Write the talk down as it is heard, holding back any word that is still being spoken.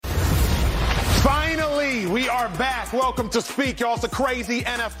indeed. We are back. Welcome to Speak, y'all. It's a crazy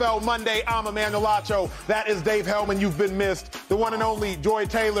NFL Monday. I'm Emmanuel Acho. That is Dave Hellman. You've been missed. The one and only Joy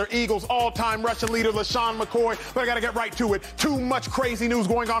Taylor. Eagles all-time rushing leader LaShawn McCoy. But I got to get right to it. Too much crazy news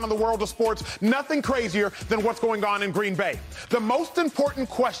going on in the world of sports. Nothing crazier than what's going on in Green Bay. The most important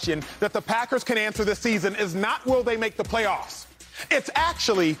question that the Packers can answer this season is not will they make the playoffs. It's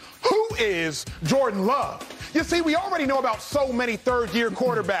actually, who is Jordan Love? You see, we already know about so many third-year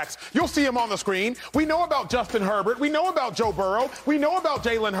quarterbacks. You'll see them on the screen. We know about Justin Herbert. We know about Joe Burrow. We know about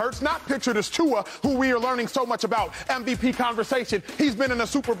Jalen Hurts, not pictured as Tua, who we are learning so much about. MVP conversation. He's been in a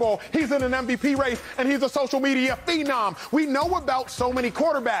Super Bowl. He's in an MVP race, and he's a social media phenom. We know about so many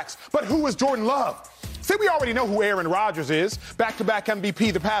quarterbacks, but who is Jordan Love? See, we already know who Aaron Rodgers is, back-to-back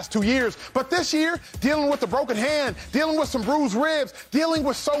MVP the past 2 years. But this year, dealing with a broken hand, dealing with some bruised ribs, dealing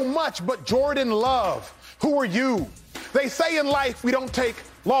with so much. But Jordan Love, who are you? They say in life we don't take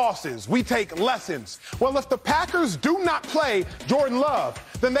losses, we take lessons. Well, if the Packers do not play Jordan Love,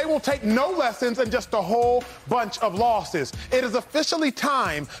 then they will take no lessons and just a whole bunch of losses. It is officially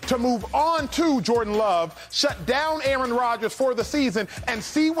time to move on to Jordan Love, shut down Aaron Rodgers for the season, and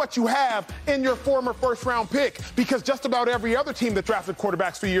see what you have in your former first-round pick. Because just about every other team that drafted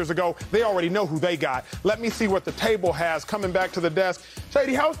quarterbacks 3 years ago, they already know who they got. Let me see what the table has coming back to the desk.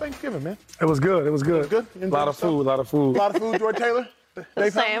 Shady, how was Thanksgiving, man? It was good. It was good. Good? A lot of food, a lot of food. A lot of food, Joy Taylor?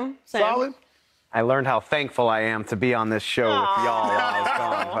 Same. Solid? I learned how thankful I am to be on this show with y'all while I was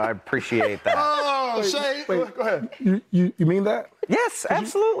gone. I appreciate that. Oh, Shay. Go ahead. You mean that? Yes,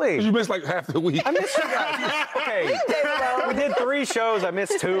 absolutely. You missed like half the week. I missed you guys. Okay. We did 3 shows. I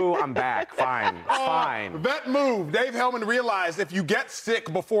missed 2. I'm back. Fine. It's fine. That move, Dave Hellman realized if you get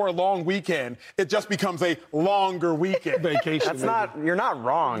sick before a long weekend, it just becomes a longer weekend. Vacation. You're not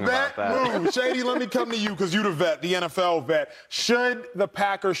wrong about that. Move. Shady, let me come to you because you're the vet, the NFL vet. Should the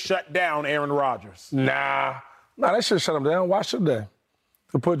Packers shut down Aaron Rodgers? Nah, they should shut him down. Why should they?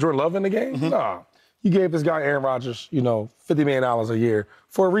 To put Jordan Love in the game? Mm-hmm. Nah. You gave this guy, Aaron Rodgers, $50 million a year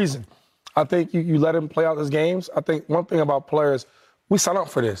for a reason. I think you let him play out his games. I think one thing about players, we sign up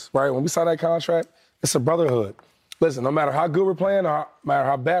for this, right? When we sign that contract, it's a brotherhood. Listen, no matter how good we're playing or no matter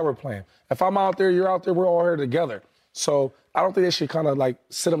how bad we're playing, if I'm out there, you're out there, we're all here together. So I don't think they should kind of like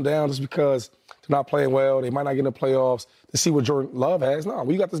sit them down just because they're not playing well. They might not get in the playoffs to see what Jordan Love has. No,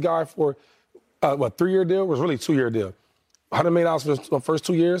 we got this guy for, 3-year deal? It was really a 2-year deal. $100 million for the first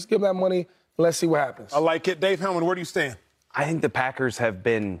 2 years. Give him that money. Let's see what happens. I like it. Dave Hellman, where do you stand? I think the Packers have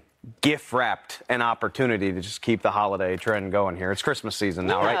been gift-wrapped an opportunity to just keep the holiday trend going here. It's Christmas season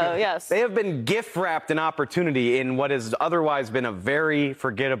now, right? Oh, yes. They have been gift-wrapped an opportunity in what has otherwise been a very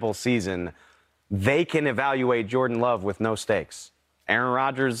forgettable season. They can evaluate Jordan Love with no stakes. Aaron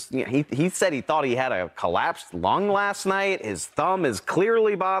Rodgers, he said he thought he had a collapsed lung last night. His thumb is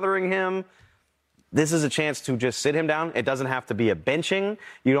clearly bothering him. This is a chance to just sit him down. It doesn't have to be a benching.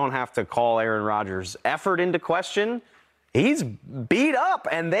 You don't have to call Aaron Rodgers' effort into question. He's beat up,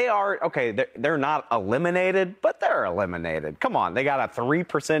 and they are, okay, they're not eliminated, but they're eliminated. Come on, they got a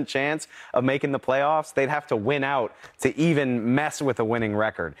 3% chance of making the playoffs. They'd have to win out to even mess with a winning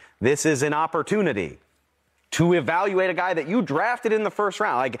record. This is an opportunity to evaluate a guy that you drafted in the first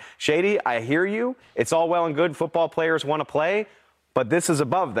round. Like, Shady, I hear you. It's all well and good. Football players want to play. But this is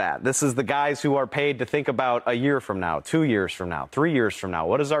above that. This is the guys who are paid to think about a year from now, 2 years from now, 3 years from now.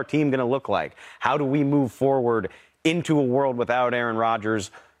 What is our team going to look like? How do we move forward into a world without Aaron Rodgers?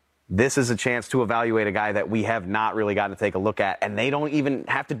 This is a chance to evaluate a guy that we have not really gotten to take a look at, and they don't even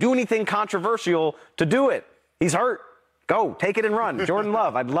have to do anything controversial to do it. He's hurt. Go, take it and run. Jordan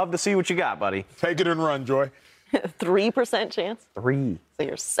Love, I'd love to see what you got, buddy. Take it and run, Joy. 3% chance? 3. So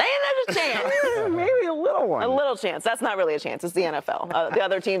you're saying there's a chance? Maybe a little one. A little chance. That's not really a chance. It's the NFL. The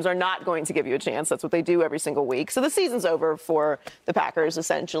other teams are not going to give you a chance. That's what they do every single week. So the season's over for the Packers,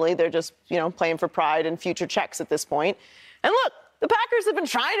 essentially. They're just, playing for pride and future checks at this point. And look, the Packers have been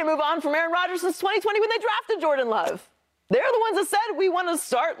trying to move on from Aaron Rodgers since 2020 when they drafted Jordan Love. They're the ones that said we want to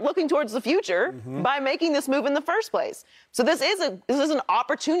start looking towards the future by making this move in the first place. So this is an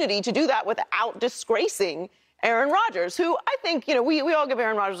opportunity to do that without disgracing Aaron Rodgers, who I think, we all give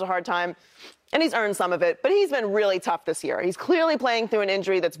Aaron Rodgers a hard time, and he's earned some of it, but he's been really tough this year. He's clearly playing through an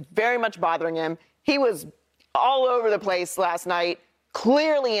injury that's very much bothering him. He was all over the place last night,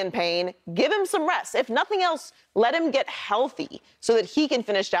 clearly in pain. Give him some rest. If nothing else, let him get healthy so that he can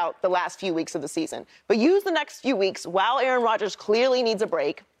finish out the last few weeks of the season. But use the next few weeks while Aaron Rodgers clearly needs a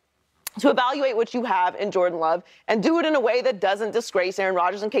break to evaluate what you have in Jordan Love and do it in a way that doesn't disgrace Aaron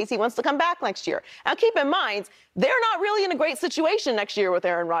Rodgers in case he wants to come back next year. Now, keep in mind, they're not really in a great situation next year with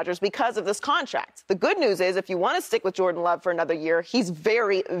Aaron Rodgers because of this contract. The good news is if you want to stick with Jordan Love for another year, he's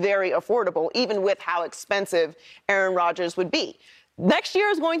very, very affordable, even with how expensive Aaron Rodgers would be. Next year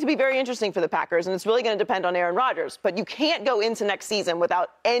is going to be very interesting for the Packers, and it's really going to depend on Aaron Rodgers. But you can't go into next season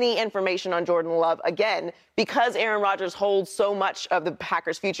without any information on Jordan Love again because Aaron Rodgers holds so much of the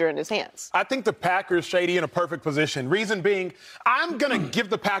Packers' future in his hands. I think the Packers, Shady, in a perfect position. Reason being, I'm going to give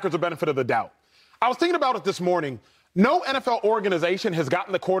the Packers the benefit of the doubt. I was thinking about it this morning. No NFL organization has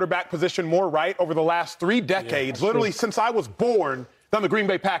gotten the quarterback position more right over the last 3 decades, literally since I was born, than the Green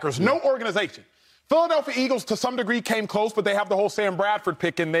Bay Packers. No organization. Philadelphia Eagles, to some degree, came close, but they have the whole Sam Bradford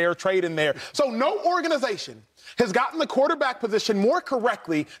pick in there, trade in there. So no organization has gotten the quarterback position more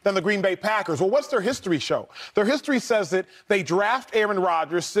correctly than the Green Bay Packers. Well, what's their history show? Their history says that they draft Aaron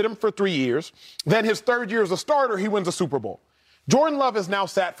Rodgers, sit him for 3 years. Then his 3rd year as a starter, he wins a Super Bowl. Jordan Love is now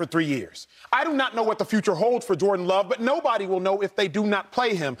sat for 3 years. I do not know what the future holds for Jordan Love, but nobody will know if they do not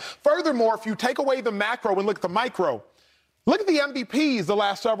play him. Furthermore, if you take away the macro and look at the micro, look at the MVPs the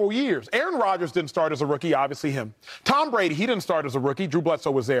last several years. Aaron Rodgers didn't start as a rookie, obviously him. Tom Brady, he didn't start as a rookie. Drew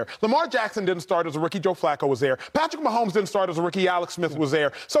Bledsoe was there. Lamar Jackson didn't start as a rookie. Joe Flacco was there. Patrick Mahomes didn't start as a rookie. Alex Smith was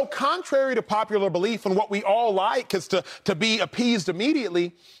there. So contrary to popular belief and what we all like is to be appeased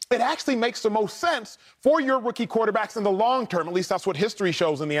immediately, it actually makes the most sense for your rookie quarterbacks in the long term, at least that's what history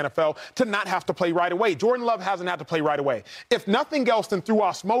shows in the NFL, to not have to play right away. Jordan Love hasn't had to play right away. If nothing else, then through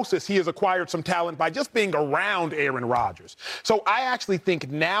osmosis, he has acquired some talent by just being around Aaron Rodgers. So I actually think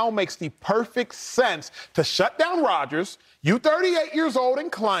now makes the perfect sense to shut down Rodgers. You 38 years old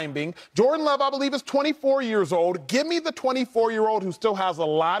and climbing. Jordan Love, I believe, is 24 years old. Give me the 24-year-old who still has a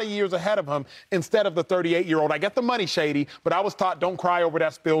lot of years ahead of him instead of the 38-year-old. I get the money, Shady, but I was taught don't cry over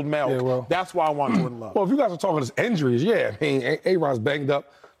that spilled milk. Yeah, well, that's why I want Jordan Love. Well, if you guys are talking his injuries, yeah, I mean, A-Rod's banged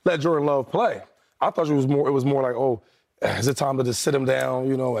up. Let Jordan Love play. I thought it was more like, oh, is it time to just sit him down,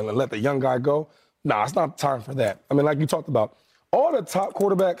 you know, and let the young guy go? Nah, it's not time for that. I mean, like you talked about, all the top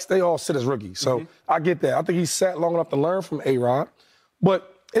quarterbacks, they all sit as rookies. So I get that. I think he's sat long enough to learn from A-Rod.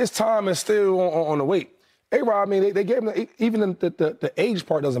 But his time is still on the wait. A-Rod, I mean, they gave him, even the age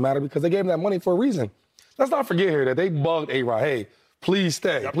part doesn't matter because they gave him that money for a reason. Let's not forget here that they bugged A-Rod. Hey, please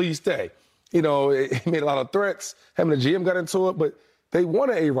stay, please stay. You know, he made a lot of threats. Him and the GM got into it, but they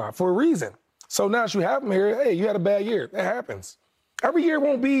wanted A-Rod for a reason. So now that you have him here, hey, you had a bad year. That happens. Every year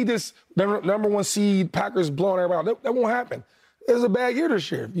won't be this number 1 seed, Packers blowing everybody out. That won't happen. It was a bad year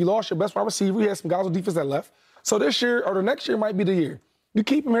this year. You lost your best wide receiver. You had some guys on defense that left. So this year or the next year might be the year. You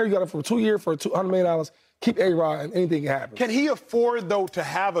keep him here. You got him for 2 years for $200 million. Keep A-Rod and anything can happen. Can he afford, though, to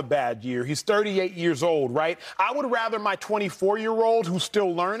have a bad year? He's 38 years old, right? I would rather my 24-year-old who's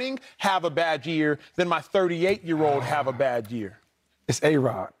still learning have a bad year than my 38-year-old have a bad year. It's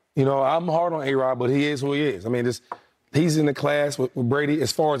A-Rod. You know, I'm hard on A-Rod, but he is who he is. I mean, he's in the class with Brady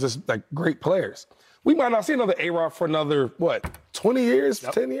as far as just, like, great players. We might not see another A-Rod for another, 20 years,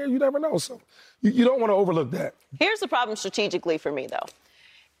 10 years? You never know. So you don't want to overlook that. Here's the problem strategically for me, though.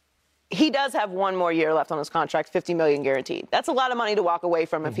 He does have 1 more year left on his contract, $50 million guaranteed. That's a lot of money to walk away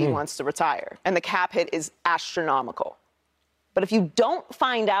from if he wants to retire. And the cap hit is astronomical. But if you don't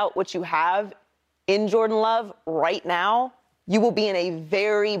find out what you have in Jordan Love right now, you will be in a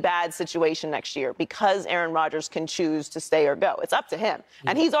very bad situation next year because Aaron Rodgers can choose to stay or go. It's up to him.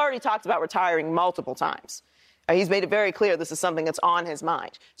 And he's already talked about retiring multiple times. He's made it very clear this is something that's on his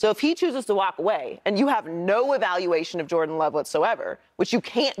mind. So if he chooses to walk away and you have no evaluation of Jordan Love whatsoever, which you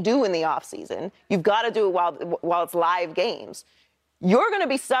can't do in the offseason, you've got to do it while it's live games, you're going to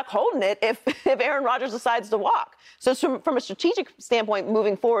be stuck holding it if Aaron Rodgers decides to walk. So from a strategic standpoint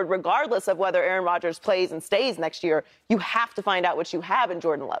moving forward, regardless of whether Aaron Rodgers plays and stays next year, you have to find out what you have in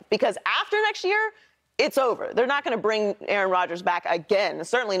Jordan Love. Because after next year, it's over. They're not going to bring Aaron Rodgers back again,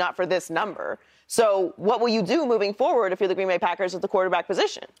 certainly not for this number. So what will you do moving forward if you're the Green Bay Packers at the quarterback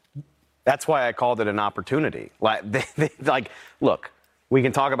position? That's why I called it an opportunity. Look, we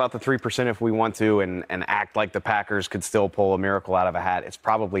can talk about the 3% if we want to and act like the Packers could still pull a miracle out of a hat. It's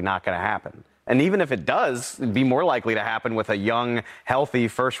probably not going to happen. And even if it does, it'd be more likely to happen with a young, healthy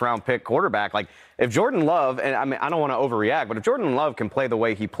first-round pick quarterback. Like, if Jordan Love, and I mean, I don't want to overreact, but if Jordan Love can play the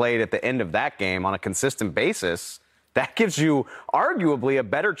way he played at the end of that game on a consistent basis, that gives you arguably a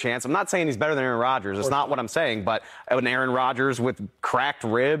better chance. I'm not saying he's better than Aaron Rodgers. It's not what I'm saying. But an Aaron Rodgers with cracked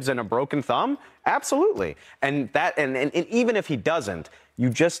ribs and a broken thumb, absolutely. And even if he doesn't,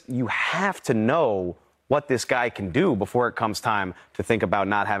 you have to know what this guy can do before it comes time to think about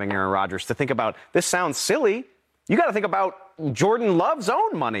not having Aaron Rodgers, to think about, this sounds silly. You got to think about Jordan Love's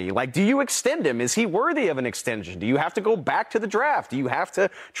own money. Like, do you extend him? Is he worthy of an extension? Do you have to go back to the draft? Do you have to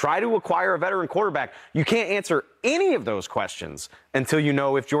try to acquire a veteran quarterback? You can't answer any of those questions until you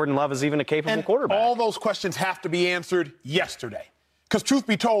know if Jordan Love is even a capable quarterback. All those questions have to be answered yesterday. Because truth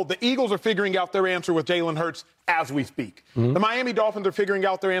be told, the Eagles are figuring out their answer with Jalen Hurts as we speak. The Miami Dolphins are figuring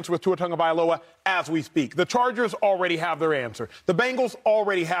out their answer with Tua Tagovailoa as we speak. The Chargers already have their answer. The Bengals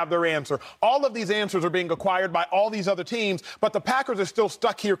already have their answer. All of these answers are being acquired by all these other teams, but the Packers are still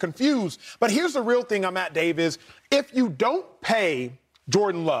stuck here confused. But here's the real thing I'm at, Dave, is if you don't pay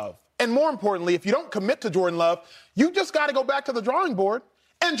Jordan Love, and more importantly, if you don't commit to Jordan Love, you just got to go back to the drawing board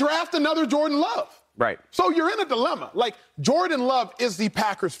and draft another Jordan Love. Right. So you're in a dilemma. Like, Jordan Love is the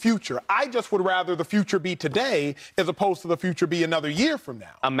Packers' future. I just would rather the future be today as opposed to the future be another year from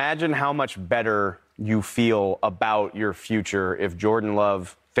now. Imagine how much better you feel about your future if Jordan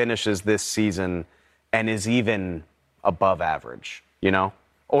Love finishes this season and is even above average, you know?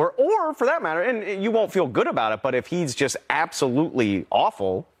 Or for that matter, and you won't feel good about it, but if he's just absolutely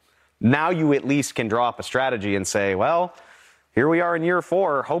awful, now you at least can draw up a strategy and say, well, here we are in year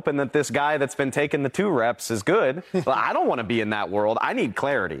 4, hoping that this guy that's been taking the 2 reps is good. But I don't want to be in that world. I need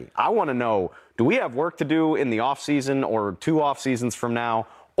clarity. I want to know, do we have work to do in the offseason or 2 off seasons from now?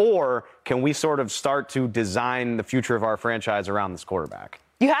 Or can we sort of start to design the future of our franchise around this quarterback?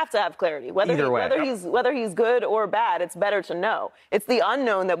 You have to have clarity. Whether he's good or bad, it's better to know. It's the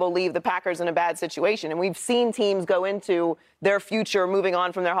unknown that will leave the Packers in a bad situation. And we've seen teams go into their future moving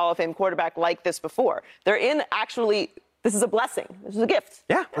on from their Hall of Fame quarterback like this before. They're in actually... This is a blessing. This is a gift.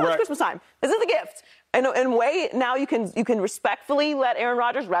 Yeah, it's Christmas time. This is a gift. And in a way, now you can respectfully let Aaron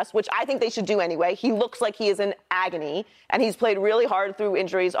Rodgers rest, which I think they should do anyway. He looks like he is in agony, and he's played really hard through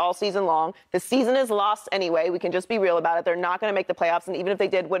injuries all season long. The season is lost anyway. We can just be real about it. They're not going to make the playoffs, and even if they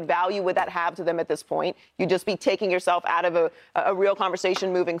did, what value would that have to them at this point? You'd just be taking yourself out of a real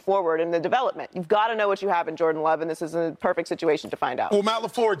conversation moving forward in the development. You've got to know what you have in Jordan Love, and this is a perfect situation to find out. Well, Matt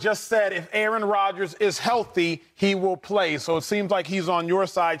LaFleur just said if Aaron Rodgers is healthy, he will play. So it seems like he's on your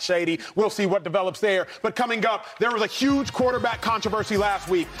side, Shady. We'll see what develops there. But coming up, there was a huge quarterback controversy last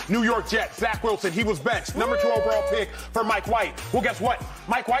week. New York Jets, Zach Wilson, he was benched. Number 2 overall pick for Mike White. Well, guess what?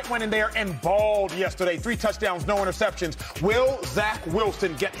 Mike White went in there and balled yesterday. 3 touchdowns, no interceptions. Will Zach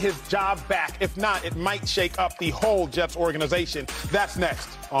Wilson get his job back? If not, it might shake up the whole Jets organization. That's next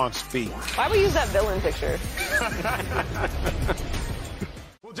on Speed. Why would we use that villain picture?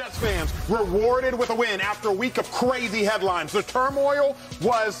 Well, Jets fans rewarded with a win after a week of crazy headlines. The turmoil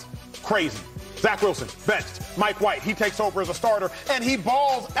was crazy. Zach Wilson, benched. Mike White, he takes over as a starter, and he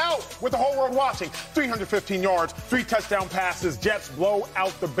balls out with the whole world watching. 315 yards, 3 touchdown passes. Jets blow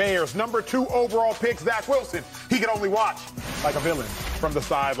out the Bears. Number 2 overall pick, Zach Wilson. He could only watch like a villain from the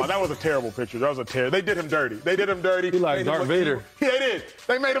sideline. That was a terrible picture. That was a terrible. They did him dirty. He like Darth Vader. Yeah, they did.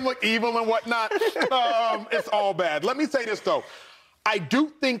 They made him look evil and whatnot. It's all bad. Let me say this, though. I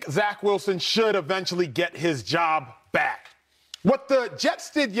do think Zach Wilson should eventually get his job back. What the Jets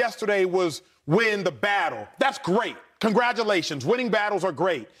did yesterday was win the battle. That's great. Congratulations. Winning battles are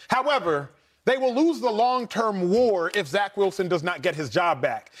great. However, they will lose the long-term war if Zach Wilson does not get his job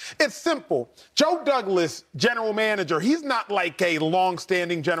back. It's simple. Joe Douglas, general manager, he's not like a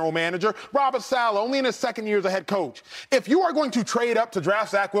long-standing general manager. Robert Saleh, only in his 2nd year as a head coach. If you are going to trade up to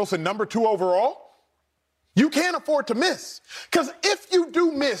draft Zach Wilson number 2 overall, you can't afford to miss. Because if you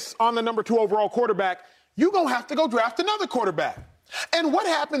do miss on the number 2 overall quarterback, you're going to have to go draft another quarterback. And what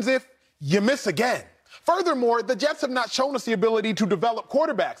happens if you miss again? Furthermore, the Jets have not shown us the ability to develop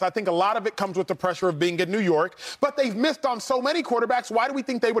quarterbacks. I think a lot of it comes with the pressure of being in New York, but they've missed on so many quarterbacks. Why do we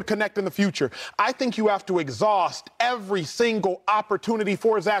think they would connect in the future? I think you have to exhaust every single opportunity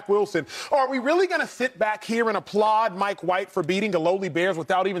for Zach Wilson. Or are we really going to sit back here and applaud Mike White for beating the lowly Bears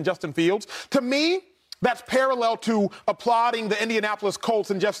without even Justin Fields? To me, that's parallel to applauding the Indianapolis Colts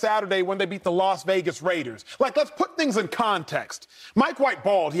and Jeff Saturday when they beat the Las Vegas Raiders. Like, let's put things in context. Mike White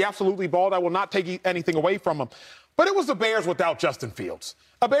balled. He absolutely balled. I will not take anything away from him. But it was the Bears without Justin Fields.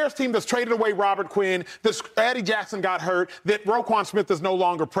 A Bears team that's traded away Robert Quinn, that Eddie Jackson got hurt, that Roquan Smith is no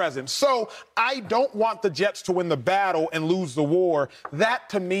longer present. So I don't want the Jets to win the battle and lose the war. That,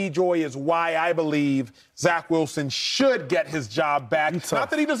 to me, Joy, is why I believe Zach Wilson should get his job back. Not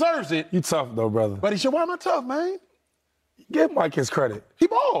that he deserves it. You tough, though, brother. But he should. Why am I tough, man? Give Mike his credit. He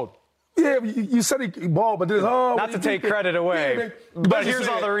balled. Yeah, you said he balled, but then, not to take credit away, but here's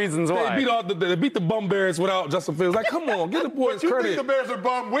all the reasons why. They beat the bum Bears without Justin Fields. Like, come on, give the boys credit. But you think the Bears are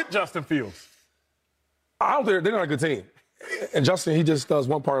bum with Justin Fields? I don't think they're not a good team. And Justin, he just does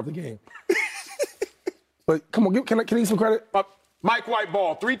one part of the game. But come on, can I need some credit? Mike White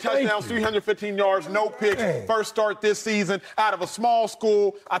ball, 3 touchdowns, 315 yards, no picks. Man. First start this season out of a small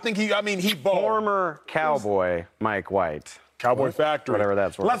school. I think he balled. Former Cowboy Mike White. Cowboy Factory. Whatever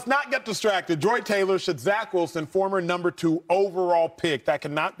that's worth. Let's not get distracted. Joy Taylor, should Zach Wilson, former number 2 overall pick, that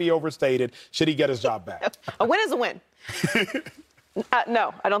cannot be overstated, should he get his job back? A win is a win.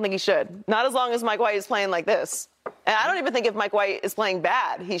 No, I don't think he should. Not as long as Mike White is playing like this. And I don't even think if Mike White is playing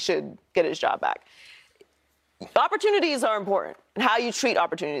bad, he should get his job back. Opportunities are important, and how you treat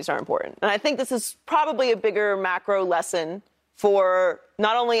opportunities are important. And I think this is probably a bigger macro lesson for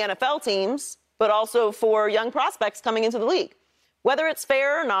not only NFL teams, but also for young prospects coming into the league. Whether it's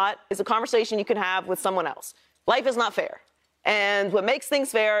fair or not is a conversation you can have with someone else. Life is not fair. And what makes things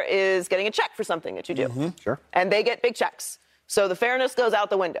fair is getting a check for something that you do. Mm-hmm. Sure. And they get big checks. So the fairness goes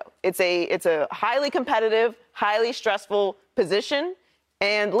out the window. It's a highly competitive, highly stressful position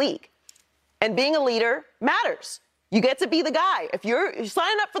and league. And being a leader matters. You get to be the guy. If you're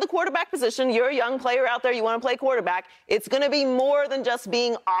signing up for the quarterback position, you're a young player out there, you want to play quarterback, it's going to be more than just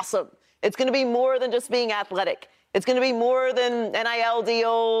being awesome. It's going to be more than just being athletic. It's going to be more than NIL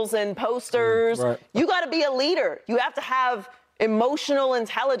deals and posters. Right. You got to be a leader. You have to have emotional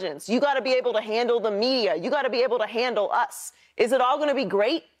intelligence. You got to be able to handle the media. You got to be able to handle us. Is it all going to be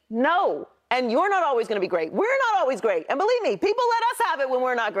great? No. And you're not always going to be great. We're not always great. And believe me, people let us have it when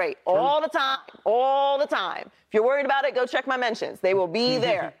we're not great. All the time. All the time. If you're worried about it, go check my mentions. They will be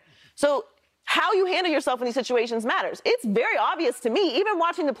there. So how you handle yourself in these situations matters. It's very obvious to me, even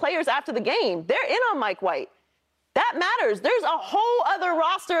watching the players after the game, they're in on Mike White. That matters. There's a whole other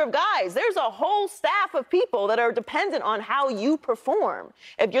roster of guys. There's a whole staff of people that are dependent on how you perform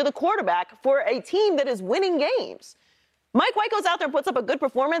if you're the quarterback for a team that is winning games. Mike White goes out there and puts up a good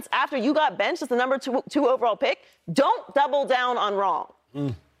performance after you got benched as the number two overall pick. Don't double down on wrong.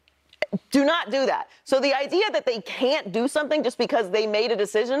 Do not do that. So the idea that they can't do something just because they made a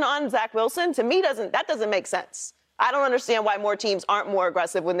decision on Zach Wilson, to me, doesn't make sense. I don't understand why more teams aren't more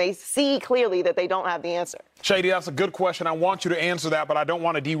aggressive when they see clearly that they don't have the answer. Shady, that's a good question. I want you to answer that, but I don't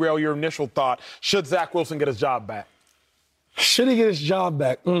want to derail your initial thought. Should Zach Wilson get his job back? Should he get his job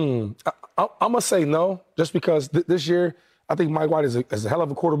back? I'm going to say no, just because this year, I think Mike White is a hell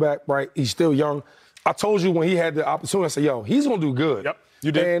of a quarterback, right? He's still young. I told you when he had the opportunity, I said, yo, he's going to do good. Yep,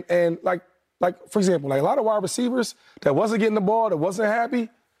 you did. And like for example, like a lot of wide receivers that wasn't getting the ball, that wasn't happy,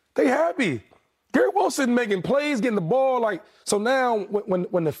 they happy. Garrett Wilson making plays, getting the ball, like, so now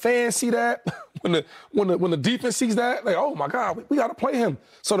when the fans see that, when the defense sees that, like, oh my God, we got to play him.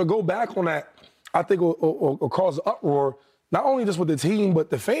 So to go back on that, I think will cause an uproar, not only just with the team, but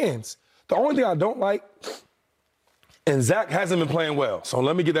the fans. The only thing I don't like, and Zach hasn't been playing well, so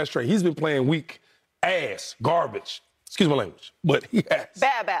let me get that straight. He's been playing weak, ass, garbage. Excuse my language, but he has.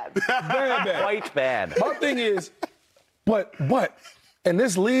 Bad. Bad. Quite bad. My thing is, but in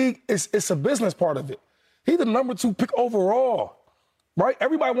this league, it's a business part of it. He's the number 2 pick overall, right?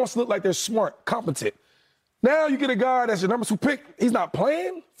 Everybody wants to look like they're smart, competent. Now you get a guy that's your number 2 pick. He's not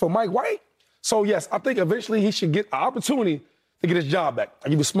playing for Mike White. So, yes, I think eventually he should get an opportunity to get his job back. I'll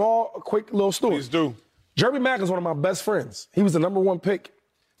give you a small, quick little story. Please do. Jeremy Maclin is one of my best friends. He was the number 1 pick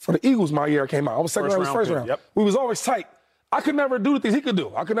for the Eagles my year I came out. I was second round, first round. Yep. We was always tight. I could never do the things he could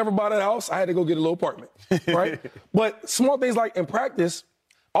do. I could never buy that house. I had to go get a little apartment, right? But small things like in practice,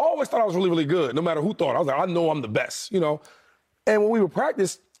 I always thought I was really, really good, no matter who thought. I was like, I know I'm the best, you know? And when we would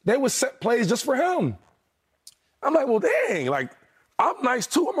practice, they would set plays just for him. I'm like, well, dang, like, I'm nice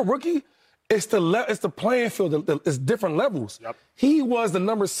too. I'm a rookie. It's the playing field. It's different levels. Yep. He was the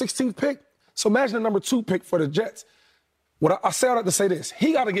number 16th pick. So imagine the number 2 pick for the Jets. What I say all that to say this,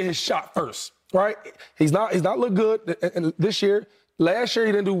 he got to get his shot first, right? He's not look good this year. Last year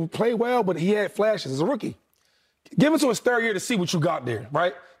he didn't play well, but he had flashes as a rookie. Give him to his third year to see what you got there,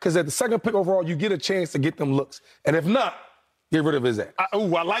 right? Because at the 2nd pick overall, you get a chance to get them looks. And if not, get rid of his ass. I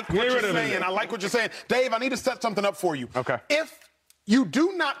like what you're saying. I like what you're saying. Dave, I need to set something up for you. Okay. If you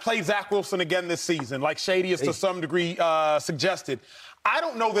do not play Zach Wilson again this season, like Shady has to some degree suggested, I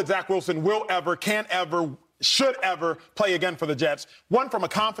don't know that Zach Wilson will ever, can ever, should ever play again for the Jets. 1, from a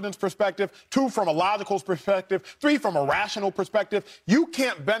confidence perspective. 2, from a logical perspective. 3, from a rational perspective. You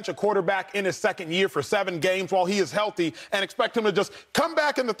can't bench a quarterback in his 2nd year for 7 games while he is healthy and expect him to just come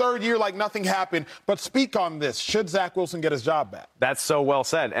back in the 3rd year like nothing happened. But speak on this. Should Zach Wilson get his job back? That's so well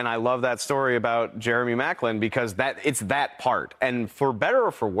said. And I love that story about Jeremy Maclin because it's that part. And for better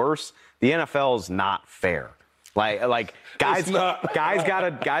or for worse, the NFL is not fair. Like guys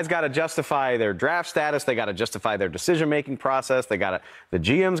gotta justify their draft status. They gotta justify their decision-making process. The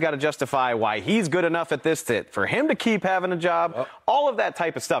GM's gotta justify why he's good enough at this for him to keep having a job. All of that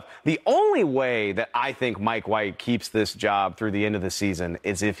type of stuff. The only way that I think Mike White keeps this job through the end of the season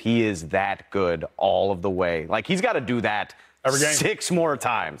is if he is that good all of the way. Like, he's got to do that every game 6 more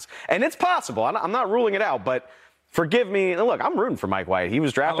times, and it's possible. I'm not ruling it out, but. Forgive me. Look, I'm rooting for Mike White. He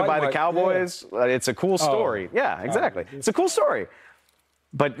was drafted by the Cowboys. Yeah. It's a cool story. Yeah, exactly. It's a cool story.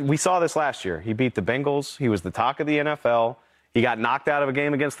 But we saw this last year. He beat the Bengals. He was the talk of the NFL. He got knocked out of a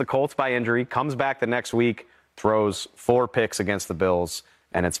game against the Colts by injury, comes back the next week, throws 4 picks against the Bills,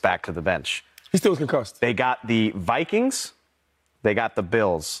 and it's back to the bench. He still was concussed. They got the Vikings. They got the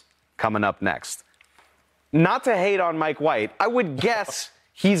Bills coming up next. Not to hate on Mike White, I would guess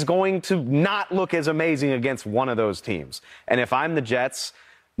he's going to not look as amazing against one of those teams. And if I'm the Jets,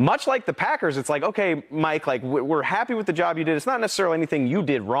 much like the Packers, it's like, okay, Mike, like, we're happy with the job you did. It's not necessarily anything you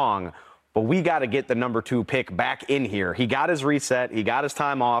did wrong, but we got to get the number 2 pick back in here. He got his reset. He got his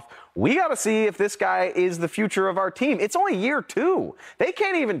time off. We got to see if this guy is the future of our team. It's only year 2. They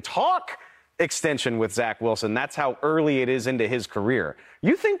can't even talk extension with Zach Wilson. That's how early it is into his career.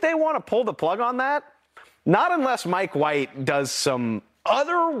 You think they want to pull the plug on that? Not unless Mike White does some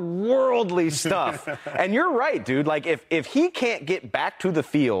otherworldly stuff. And you're right, dude. Like, if he can't get back to the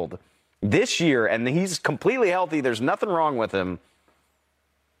field this year and he's completely healthy, there's nothing wrong with him,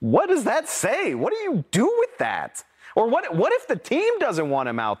 what does that say? What do you do with that? Or what if the team doesn't want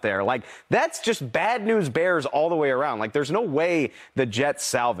him out there? Like, that's just bad news bears all the way around. Like, there's no way the Jets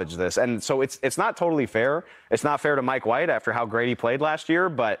salvage this. And so it's not totally fair. It's not fair to Mike White after how great he played last year,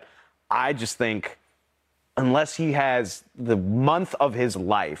 but I just think unless he has the month of his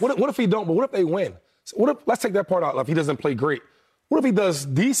life. What if he don't? But what if they win? Let's take that part out. If he doesn't play great, what if he does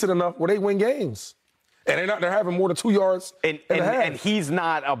decent enough where they win games? And they're having more than 2 yards and he's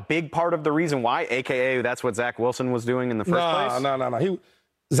not a big part of the reason why, a.k.a. that's what Zach Wilson was doing in the first place? No.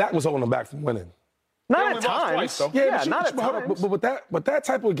 Zach was holding him back from winning. Not at times. Not at times. But that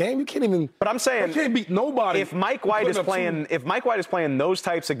type of game, you can't even. But I'm saying, you can't beat nobody. If Mike White is playing those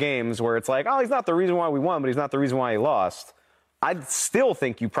types of games where it's like, oh, he's not the reason why we won, but he's not the reason why he lost, I'd still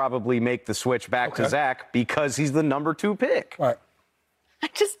think you probably make the switch back to Zach because he's the number 2 pick. Right.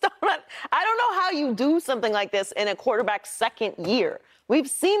 I don't know how you do something like this in a quarterback's second year. We've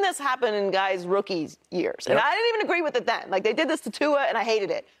seen this happen in guys' rookie years. And I didn't even agree with it then. Like, they did this to Tua, and I hated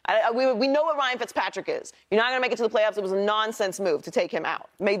it. We know what Ryan Fitzpatrick is. You're not going to make it to the playoffs. It was a nonsense move to take him out.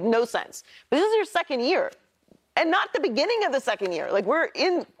 It made no sense. But this is your second year, and not the beginning of the second year. Like, we're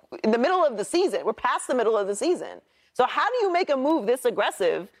in the middle of the season. We're past the middle of the season. So how do you make a move this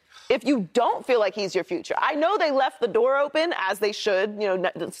aggressive if you don't feel like he's your future? I know they left the door open, as they should. You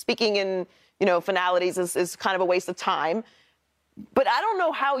know, speaking in, finalities is kind of a waste of time. But I don't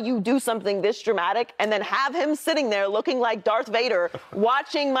know how you do something this dramatic and then have him sitting there looking like Darth Vader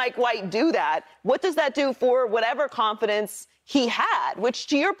watching Mike White do that. What does that do for whatever confidence he had, which,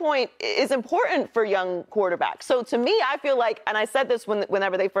 to your point, is important for young quarterbacks? So to me, I feel like, and I said this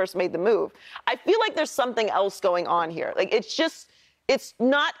whenever they first made the move, I feel like there's something else going on here. Like, it's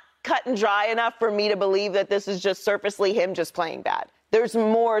not cut and dry enough for me to believe that this is just surfacely him just playing bad. There's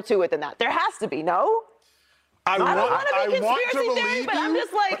more to it than that. There has to be, no? I don't want to be conspiracy theory, but I'm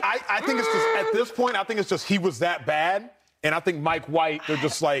just like... I think it's just, at this point, I think it's just he was that bad. And I think Mike White, they're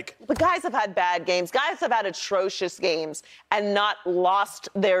just like... But guys have had bad games. Guys have had atrocious games and not lost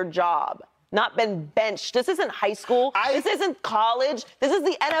their job, not been benched. This isn't high school. This isn't college. This is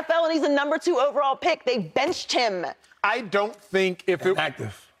the NFL, and he's a number 2 overall pick. They benched him. I don't think if it...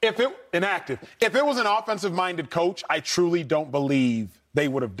 Inactive. If it was an offensive-minded coach, I truly don't believe they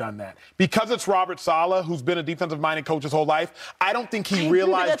would have done that. Because it's Robert Saleh, who's been a defensive-minded coach his whole life, I don't think he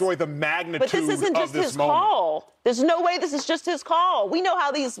realized, Joy, the magnitude of this moment. But this isn't just his call. There's no way this is just his call. We know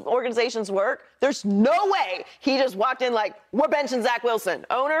how these organizations work. There's no way he just walked in like, we're benching Zach Wilson.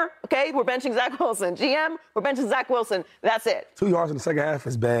 Owner, okay, we're benching Zach Wilson. GM, we're benching Zach Wilson. That's it. 2 yards in the second half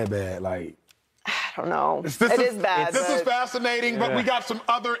is bad. Like, I don't know. It is bad. This is fascinating, but we got some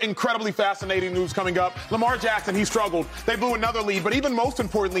other incredibly fascinating news coming up. Lamar Jackson, he struggled. They blew another lead, but even most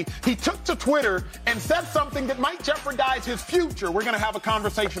importantly, he took to Twitter and said something that might jeopardize his future. We're going to have a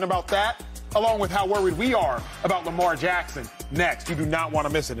conversation about that, along with how worried we are about Lamar Jackson. Next, you do not want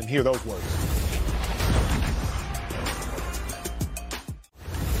to miss it, and hear those words.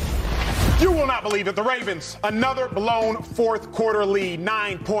 You will not believe it. The Ravens, another blown fourth quarter lead,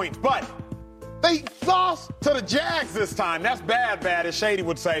 9 points, but they lost to the Jags this time. That's bad, as Shady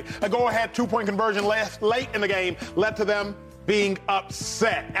would say. A go-ahead 2-point conversion late in the game led to them being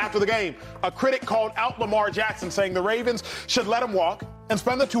upset. After the game, a critic called out Lamar Jackson, saying the Ravens should let him walk and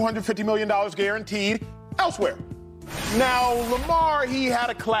spend the $250 million guaranteed elsewhere. Now, Lamar, he had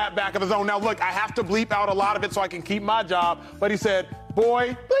a clap back of his own. Now, look, I have to bleep out a lot of it so I can keep my job. But he said,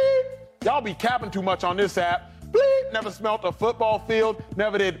 boy, bleep, y'all be capping too much on this app. Bleep, never smelt a football field,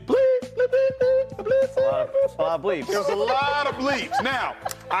 never did bleep, bleep, bleep, bleep, bleep, bleep. A lot of bleeps. There's a lot of bleeps. Now,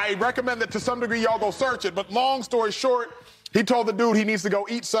 I recommend that to some degree y'all go search it. But long story short, he told the dude he needs to go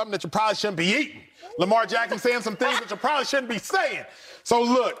eat something that you probably shouldn't be eating. Lamar Jackson saying some things that you probably shouldn't be saying. So,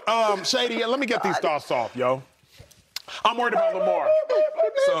 look, Shady, let me get these thoughts off, yo. I'm worried about Lamar.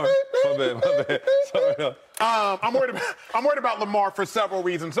 Sorry, my bad. Sorry. I'm worried about Lamar for several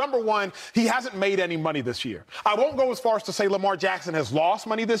reasons. Number one, he hasn't made any money this year. I won't go as far as to say Lamar Jackson has lost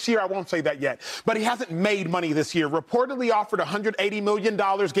money this year. I won't say that yet. But he hasn't made money this year. Reportedly offered $180 million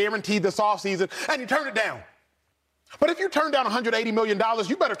guaranteed this offseason, and he turned it down. But if you turn down $180 million,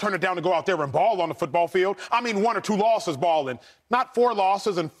 you better turn it down to go out there and ball on the football field. I mean, 1 or 2 losses balling, not 4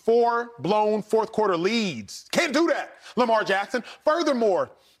 losses and 4 blown fourth-quarter leads. Can't do that, Lamar Jackson.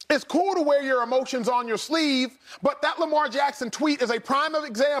 Furthermore, it's cool to wear your emotions on your sleeve, but that Lamar Jackson tweet is a prime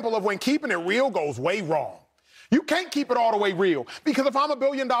example of when keeping it real goes way wrong. You can't keep it all the way real, because if I'm a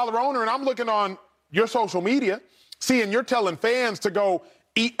billion-dollar owner and I'm looking on your social media, seeing you're telling fans to go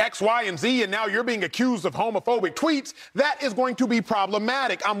eat X, Y, and Z, and now you're being accused of homophobic tweets, that is going to be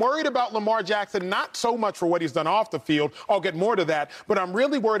problematic. I'm worried about Lamar Jackson, not so much for what he's done off the field. I'll get more to that. But I'm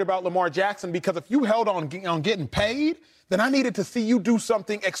really worried about Lamar Jackson because if you held on getting paid, then I needed to see you do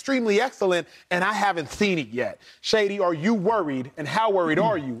something extremely excellent, and I haven't seen it yet. Shady, are you worried, and how worried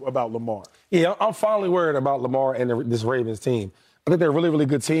are you about Lamar? Yeah, I'm finally worried about Lamar and this Ravens team. I think they're a really, really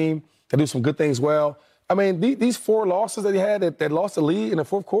good team. They do some good things well. I mean, these 4 losses that he had that lost the lead in the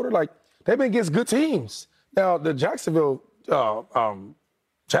fourth quarter, like, they've been against good teams. Now, the Jacksonville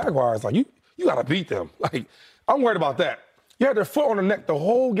Jaguars, like, you got to beat them. Like, I'm worried about that. You had their foot on the neck the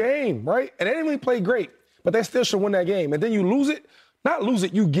whole game, right? And they didn't really play great, but they still should win that game. And then you lose it. Not lose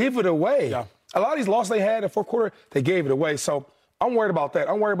it, you give it away. Yeah. A lot of these losses they had in the fourth quarter, they gave it away. So I'm worried about that.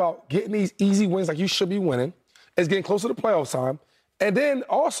 I'm worried about getting these easy wins like you should be winning. It's getting closer to playoff time. And then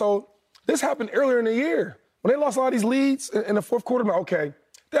also, this happened earlier in the year. When they lost a lot of these leads in the fourth quarter, I'm like, okay,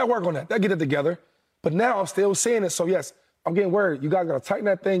 they'll work on that. They'll get it together. But now I'm still seeing it. So, yes, I'm getting worried. You guys got to tighten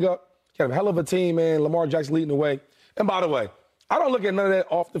that thing up. You got a hell of a team, man. Lamar Jackson leading the way. And by the way, I don't look at none of that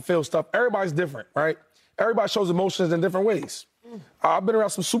off-the-field stuff. Everybody's different, right? Everybody shows emotions in different ways. I've been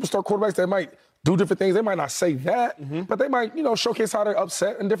around some superstar quarterbacks that might do different things. They might not say that, but they might, showcase how they're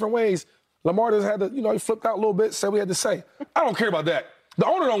upset in different ways. Lamar just had to, he flipped out a little bit, said what he had to say. I don't care about that. The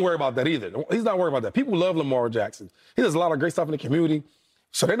owner don't worry about that either. He's not worried about that. People love Lamar Jackson. He does a lot of great stuff in the community,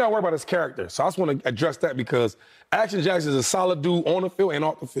 so they're not worried about his character. So I just want to address that because Action Jackson is a solid dude on the field and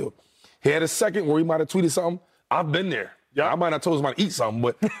off the field. He had a second where he might have tweeted something. I've been there. Yeah, I might not told somebody to eat something,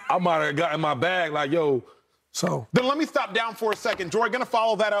 but I might have got in my bag like, yo. So then let me stop down for a second. Joy, going to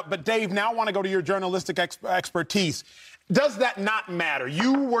follow that up. But, Dave, now I want to go to your journalistic expertise. Does that not matter?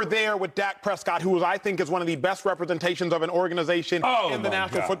 You were there with Dak Prescott, who I think is one of the best representations of an organization in the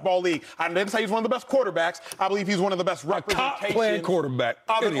National Football League. I didn't say he's one of the best quarterbacks. I believe he's one of the best representations quarterback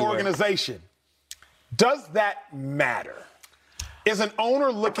of an organization. Does that matter? Is an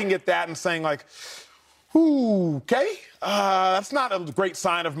owner looking at that and saying, like, ooh, okay, that's not a great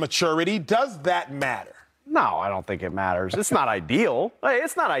sign of maturity. Does that matter? No, I don't think it matters. It's not ideal.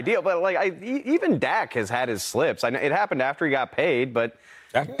 It's not ideal, but even Dak has had his slips. I know it happened after he got paid, but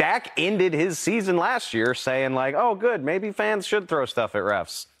Dak ended his season last year saying oh, good, maybe fans should throw stuff at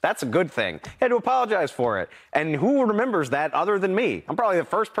refs. That's a good thing. He had to apologize for it. And who remembers that other than me? I'm probably the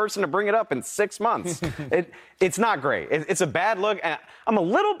first person to bring it up in 6 months. It's not great. It's a bad look.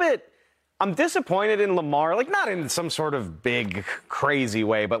 I'm disappointed in Lamar, not in some sort of big, crazy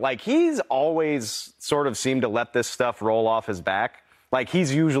way, but he's always sort of seemed to let this stuff roll off his back.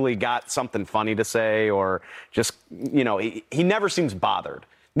 He's usually got something funny to say or just, he never seems bothered.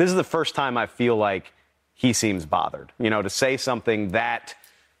 This is the first time I feel like he seems bothered, to say something that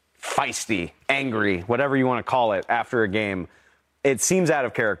feisty, angry, whatever you want to call it after a game. It seems out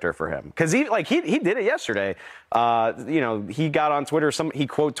of character for him because he did it yesterday. He got on Twitter. He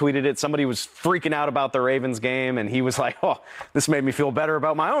quote tweeted it. Somebody was freaking out about the Ravens game, and he was like, "Oh, this made me feel better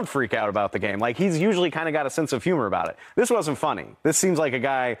about my own freak out about the game." He's usually kind of got a sense of humor about it. This wasn't funny. This seems like a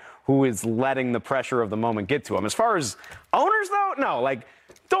guy who is letting the pressure of the moment get to him. As far as owners, though, no.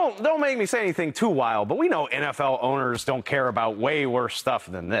 don't make me say anything too wild, but we know NFL owners don't care about way worse stuff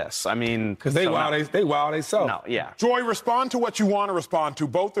than this. I mean, because they wild they sell. No, yeah. Joy, respond to what you want to respond to.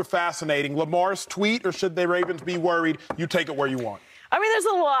 Both are fascinating. Lamar's tweet, or should the Ravens be worried? You take it where you want. I mean, there's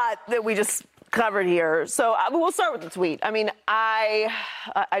a lot that we just covered here. So we'll start with the tweet. I mean, I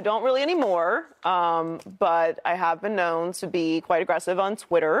don't really anymore, but I have been known to be quite aggressive on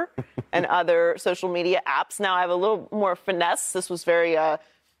Twitter and other social media apps. Now I have a little more finesse. This was very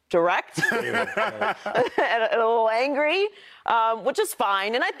direct and a little angry, which is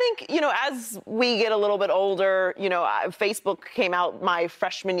fine. And I think, as we get a little bit older, Facebook came out my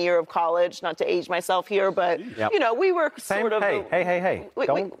freshman year of college, not to age myself here, but, we were sort of... Hey.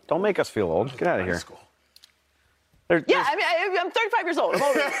 Don't make us feel old. Get out of here. Yeah, I mean, I'm 35 years old. I'm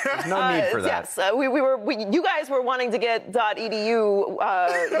older. There's no need for that. Yes, you guys were wanting to get .edu,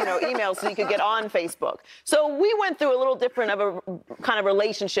 emails so you could get on Facebook. So we went through a little different of a kind of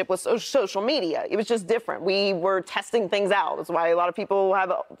relationship with social media. It was just different. We were testing things out. That's why a lot of people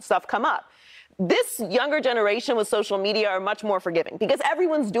have stuff come up. This younger generation with social media are much more forgiving because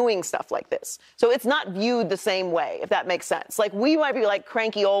everyone's doing stuff like this. So it's not viewed the same way, if that makes sense. Like, we might be like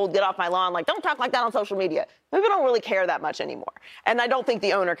cranky old, get off my lawn, like, don't talk like that on social media. People don't really care that much anymore. And I don't think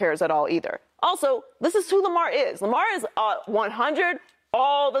the owner cares at all either. Also, this is who Lamar is. Lamar is 100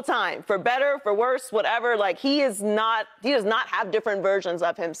 all the time, for better, for worse, whatever. Like, he does not have different versions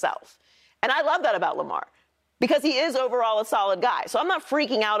of himself. And I love that about Lamar, because he is overall a solid guy. So I'm not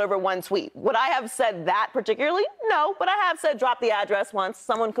freaking out over one tweet. Would I have said that particularly? No, but I have said drop the address once.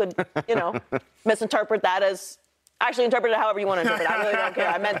 Someone could, misinterpret that as, actually interpret it however you want to interpret it. I really don't care.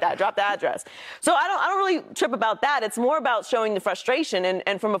 I meant that. Drop the address. So I don't really trip about that. It's more about showing the frustration.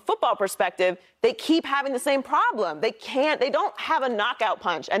 And from a football perspective, they keep having the same problem. They don't have a knockout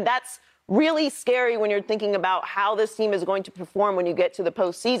punch. And that's really scary when you're thinking about how this team is going to perform when you get to the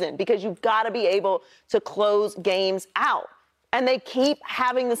postseason, because you've got to be able to close games out. And they keep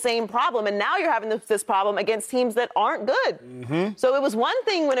having the same problem. And now you're having this problem against teams that aren't good. Mm-hmm. So it was one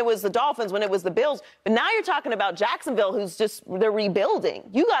thing when it was the Dolphins, when it was the Bills. But now you're talking about Jacksonville, they're rebuilding.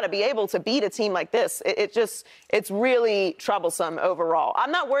 You got to be able to beat a team like this. It's really troublesome overall.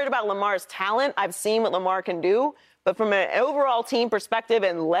 I'm not worried about Lamar's talent. I've seen what Lamar can do. But from an overall team perspective,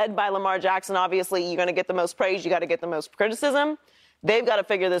 and led by Lamar Jackson, obviously, you're going to get the most praise. You got to get the most criticism. They've got to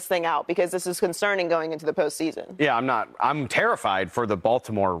figure this thing out, because this is concerning going into the postseason. Yeah, I'm terrified for the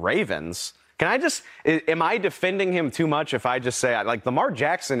Baltimore Ravens. Am I defending him too much if I just say, like, Lamar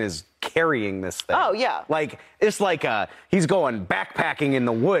Jackson is carrying this thing? Oh, yeah. Like, it's like he's going backpacking in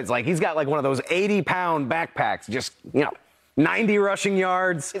the woods. Like, he's got like one of those 80-pound backpacks, just, 90 rushing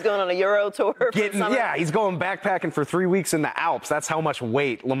yards. He's going on a Euro tour. Yeah, he's going backpacking for 3 weeks in the Alps. That's how much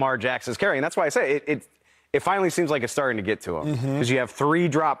weight Lamar Jackson's carrying. That's why I say it finally seems like it's starting to get to him. Because you have 3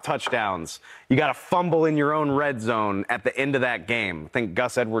 drop touchdowns. You got a fumble in your own red zone at the end of that game. I think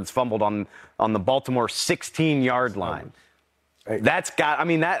Gus Edwards fumbled on the Baltimore 16-yard line. That's got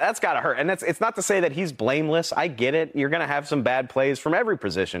to hurt. And it's not to say that he's blameless. I get it. You're going to have some bad plays from every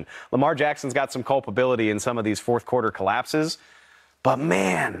position. Lamar Jackson's got some culpability in some of these fourth quarter collapses. But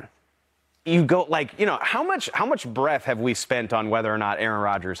man, you go how much breath have we spent on whether or not Aaron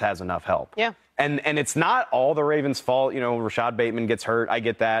Rodgers has enough help? Yeah. And it's not all the Ravens' fault. Rashad Bateman gets hurt. I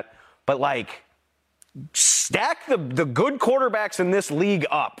get that. But stack the good quarterbacks in this league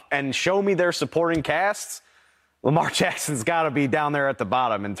up and show me their supporting casts. Lamar Jackson's got to be down there at the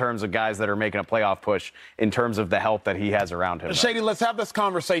bottom in terms of guys that are making a playoff push, in terms of the help that he has around him. Shady, let's have this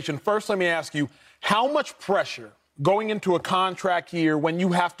conversation. First, let me ask you, how much pressure going into a contract year when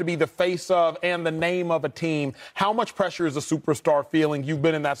you have to be the face of and the name of a team, how much pressure is a superstar feeling? You've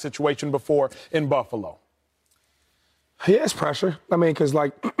been in that situation before in Buffalo. He has pressure. I mean, because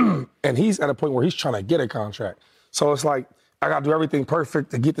and he's at a point where he's trying to get a contract. So it's like, I got to do everything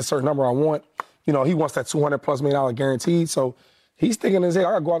perfect to get the certain number I want. He wants that $200+ million guaranteed. So he's thinking in his head,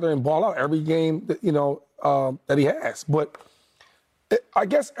 I got to go out there and ball out every game that, that he has. But I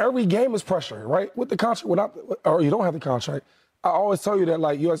guess every game is pressure, right? With the contract, or you don't have the contract. I always tell you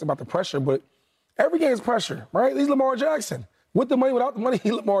that, you ask about the pressure, but every game is pressure, right? He's Lamar Jackson. With the money, without the money,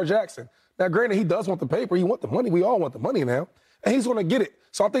 he's Lamar Jackson. Now, granted, he does want the paper. He wants the money. We all want the money now. And he's going to get it.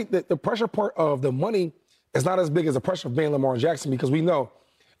 So I think that the pressure part of the money is not as big as the pressure of being Lamar Jackson, because we know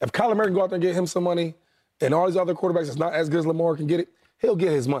if Kyler Murray can go out there and get him some money, and all these other quarterbacks that's not as good as Lamar can get it, he'll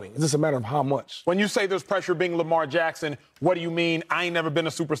get his money. It's just a matter of how much. When you say there's pressure being Lamar Jackson, what do you mean? I ain't never been a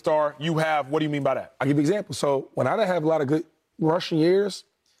superstar. You have. What do you mean by that? I'll give you an example. So when I didn't have a lot of good rushing years,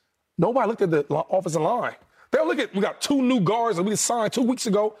 nobody looked at the offensive line. They'll look at, we got 2 new guards that we signed 2 weeks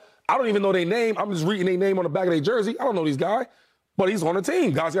ago. I don't even know their name. I'm just reading their name on the back of their jersey. I don't know these guys. But he's on the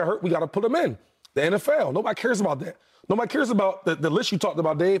team. Guys got hurt. We got to put him in. The NFL. Nobody cares about that. Nobody cares about the list you talked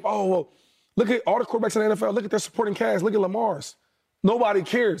about, Dave. Oh, well, look at all the quarterbacks in the NFL. Look at their supporting cast. Look at Lamar's. Nobody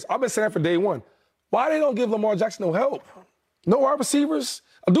cares. I've been saying for day one. Why they don't give Lamar Jackson no help? No wide receivers.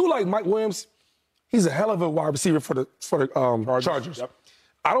 I do like Mike Williams. He's a hell of a wide receiver for the Chargers. Yep.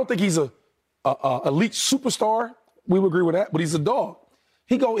 I don't think he's a elite superstar. We would agree with that, but he's a dog.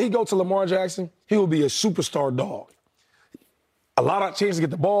 He go to Lamar Jackson, he will be a superstar dog. A lot of chances to get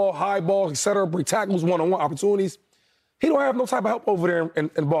the ball, high balls, et cetera, break tackles, one-on-one opportunities. He don't have no type of help over there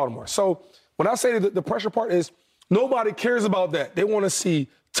in Baltimore. So when I say that the pressure part is nobody cares about that. They want to see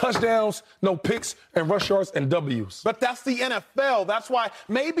touchdowns, no picks, and rush yards and W's. But that's the NFL. That's why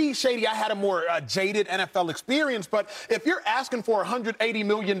maybe, Shady, I had a more jaded NFL experience, but if you're asking for $180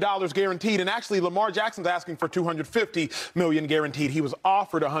 million guaranteed, and actually Lamar Jackson's asking for $250 million guaranteed, he was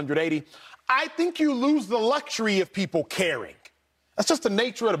offered $180, I think you lose the luxury of people caring. That's just the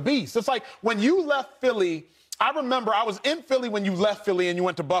nature of the beast. It's like when you left Philly, I remember I was in Philly when you left Philly and you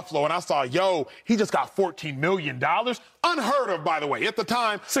went to Buffalo, and I saw, he just got $14 million. Unheard of, by the way, at the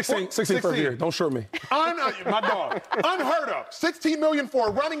time. 16 per year. Don't short me. My dog. Unheard of. $16 million for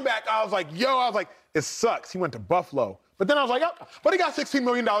a running back. I was like, it sucks. He went to Buffalo. But then I was like, but he got $16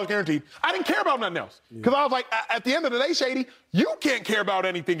 million guaranteed. I didn't care about nothing else. Because I was like, at the end of the day, Shady, you can't care about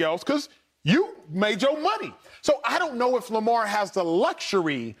anything else because you made your money. So I don't know if Lamar has the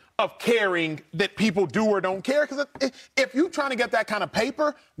luxury of caring that people do or don't care. Because if you're trying to get that kind of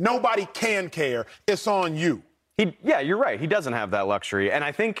paper, nobody can care. It's on you. You're right. He doesn't have that luxury. And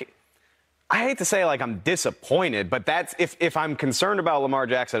I think, I hate to say like I'm disappointed, but that's if I'm concerned about Lamar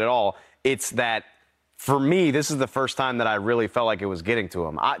Jackson at all, it's that for me, this is the first time that I really felt like it was getting to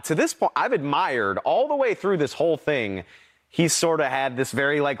him. To this point, I've admired all the way through this whole thing. He's sort of had this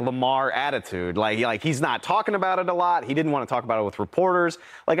very like Lamar attitude. Like he's not talking about it a lot. He didn't want to talk about it with reporters.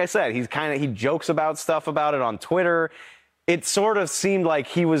 Like I said, he jokes about stuff about it on Twitter. It sort of seemed like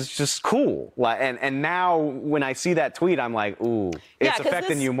he was just cool. And now when I see that tweet, I'm like, ooh, it's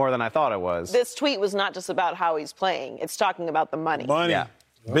affecting you more than I thought it was. This tweet was not just about how he's playing. It's talking about the money. Yeah.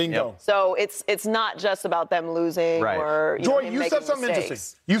 Bingo. Yep. So it's not just about them losing or Joy, you said something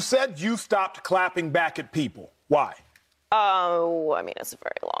interesting. You said you stopped clapping back at people. Why? Oh, I mean, it's a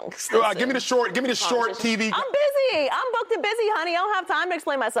very long. Give me the short TV. I'm busy. I'm booked and busy, honey. I don't have time to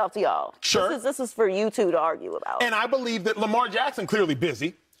explain myself to y'all. Sure. This is for you two to argue about. And I believe that Lamar Jackson clearly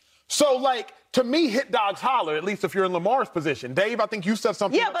busy. So, to me, hit dogs holler, at least if you're in Lamar's position. Dave, I think you said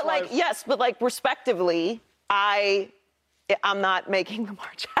something. Yeah, but respectively, I'm not making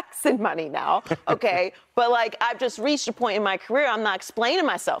Lamar Jackson money now, okay? But, I've just reached a point in my career, I'm not explaining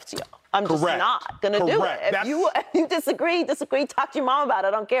myself to y'all. I'm just not going to do it. If you disagree, talk to your mom about it.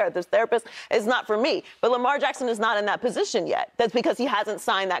 I don't care. This therapist is not for me. But Lamar Jackson is not in that position yet. That's because he hasn't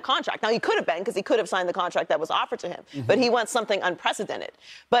signed that contract. Now, he could have been because he could have signed the contract that was offered to him. Mm-hmm. But he wants something unprecedented.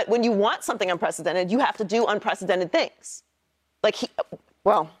 But when you want something unprecedented, you have to do unprecedented things. I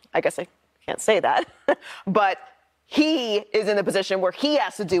guess I can't say that. But he is in a position where he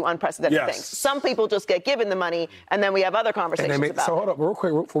has to do unprecedented things. Some people just get given the money, and then we have other conversations about it. So hold up, real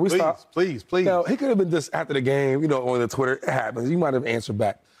quick, before we stop. Please. Now, he could have been just after the game, on the Twitter. It happens. You might have answered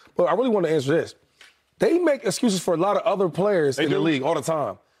back. But I really want to answer this. They make excuses for a lot of other players in the league all the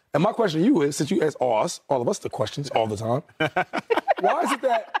time. And my question to you is, since you ask all of us the questions all the time, why is it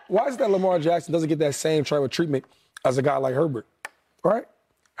that Lamar Jackson doesn't get that same type of treatment as a guy like Herbert? Right?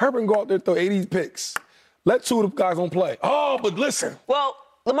 Herbert can go out there and throw 80 picks. Let two of the guys don't play. Oh, but listen. Well,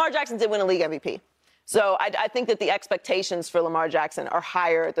 Lamar Jackson did win a league MVP. So I think that the expectations for Lamar Jackson are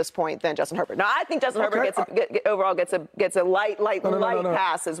higher at this point than Justin Herbert. Now, I think Justin Herbert gets a light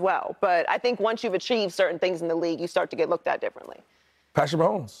pass as well. But I think once you've achieved certain things in the league, you start to get looked at differently. Patrick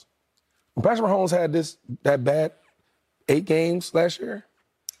Mahomes. When Patrick Mahomes had that bad 8 games last year,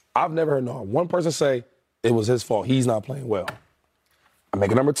 I've never heard one person say it was his fault. He's not playing well. I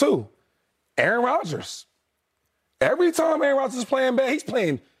make it number 2. Aaron Rodgers. Every time Aaron Rodgers is playing bad, he's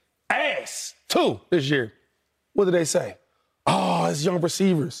playing ass, too, this year. What do they say? Oh, it's young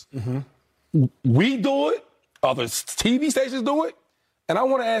receivers. Mm-hmm. We do it. Other TV stations do it. And I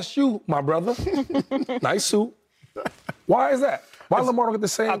want to ask you, my brother, nice suit, why is that? Why Lamar don't get the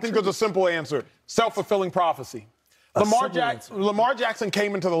same I think there's a simple answer. Self-fulfilling prophecy. Lamar Jackson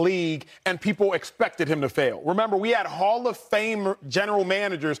came into the league and people expected him to fail. Remember, we had Hall of Fame general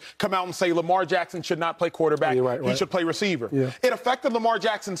managers come out and say Lamar Jackson should not play quarterback. Yeah, right. He should play receiver. Yeah. It affected Lamar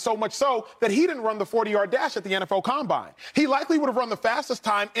Jackson so much so that he didn't run the 40-yard dash at the NFL Combine. He likely would have run the fastest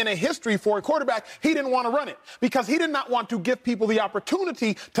time in a history for a quarterback. He didn't want to run it because he did not want to give people the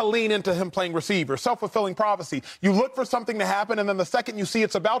opportunity to lean into him playing receiver. Self-fulfilling prophecy. You look for something to happen, and then the second you see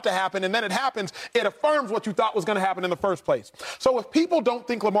it's about to happen, and then it happens, it affirms what you thought was going to happen in the first place. So if people don't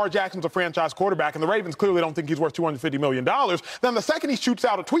think Lamar Jackson's a franchise quarterback, and the Ravens clearly don't think he's worth $250 million, then the second he shoots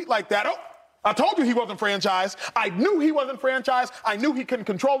out a tweet like that, oh, I told you he wasn't franchised. I knew he wasn't franchised. I knew he couldn't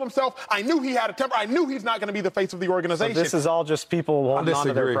control himself. I knew he had a temper. I knew he's not going to be the face of the organization. So this is all just people holding on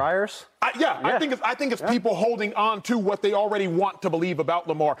to their priors? I think it's people holding on to what they already want to believe about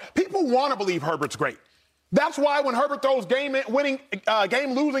Lamar. People want to believe Herbert's great. That's why when Herbert throws game-losing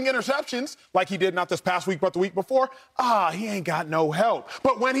interceptions, like he did not this past week but the week before, he ain't got no help.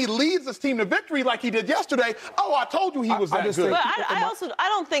 But when he leads this team to victory like he did yesterday, I told you he was that good. But I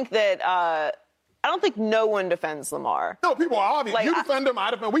don't think that I don't think no one defends Lamar. No, people are obvious. Like, you defend him,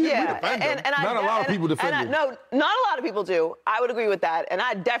 I defend. We defend him. Not a lot of people defend him. No, not a lot of people do. I would agree with that, and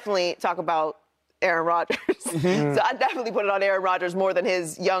I definitely talk about Aaron Rodgers. So I definitely put it on Aaron Rodgers more than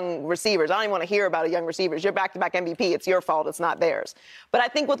his young receivers. I don't even want to hear about a young receivers. You're back-to-back MVP. It's your fault. It's not theirs. But I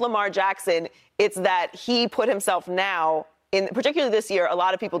think with Lamar Jackson, it's that he put himself now in, particularly this year, a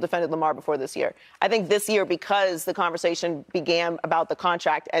lot of people defended Lamar before this year. I think this year, because the conversation began about the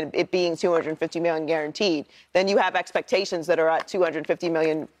contract and it being $250 million guaranteed, then you have expectations that are at $250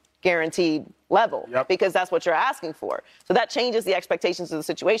 million guaranteed level because that's what you're asking for. So that changes the expectations of the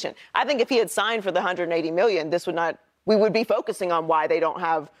situation. I think if he had signed for the $180 million, we would be focusing on why they don't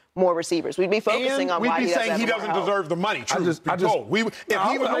have more receivers. We'd be focusing on why he doesn't deserve the money. I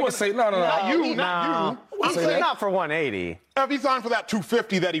would say no. Not for 180. If he signed for that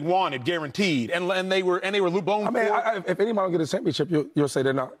 250 that he wanted, guaranteed, and they were blown. I mean, if anybody don't get a championship, you'll say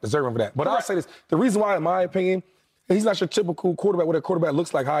they're not deserving for that. But I'll say this: the reason why, in my opinion, he's not your typical quarterback. What a quarterback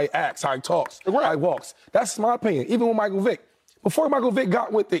looks like, how he acts, how he talks, how he walks. That's my opinion. Even with Michael Vick, before Michael Vick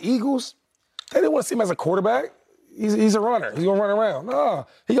got with the Eagles, they didn't want to see him as a quarterback. He's a runner. He's gonna run around. No,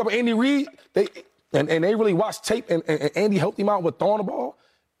 he got with Andy Reid. They really watched tape, and Andy helped him out with throwing the ball.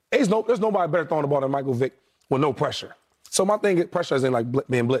 There's nobody better throwing the ball than Michael Vick with no pressure. So my thing is pressure isn't like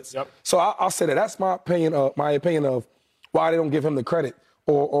being blitzed. Yep. So I'll say that. That's my opinion of why they don't give him the credit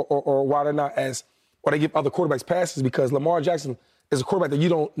or why they're not or they give other quarterbacks passes, because Lamar Jackson is a quarterback that you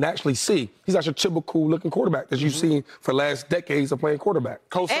don't naturally see. He's not your typical looking quarterback that you've seen for the last decades of playing quarterback.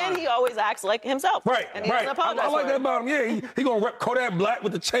 And he always acts like himself. Right, and he doesn't apologize I like that about him. Yeah, he gonna rep Kodak Black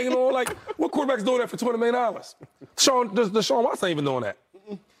with the chain on. Like, what quarterback's doing that for $20 million? Deshaun Watson ain't even doing that.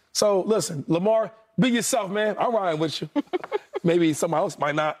 So listen, Lamar, be yourself, man. I'm riding with you. Maybe somebody else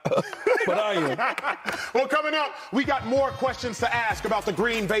might not, but I am. Well, coming up, we got more questions to ask about the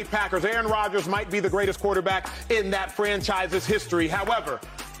Green Bay Packers. Aaron Rodgers might be the greatest quarterback in that franchise's history. However,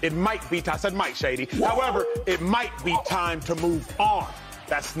 it might be, I said might, Shady. However, it might be time to move on.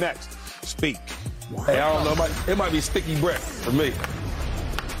 That's next. Speak. Hey, I don't know. It might be sticky breath for me.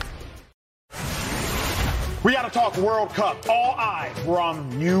 We got to talk World Cup. All eyes were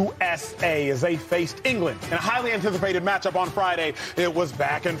on USA as they faced England in a highly anticipated matchup on Friday. It was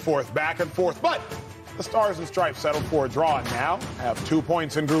back and forth. But the Stars and Stripes settled for a draw and now have 2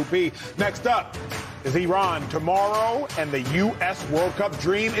 points in Group B. Next up is Iran tomorrow, and the U.S. World Cup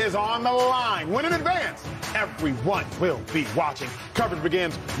dream is on the line. Win in advance. Everyone will be watching. Coverage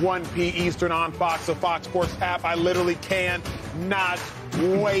begins 1 p.m. Eastern on Fox, the Fox Sports app. I literally cannot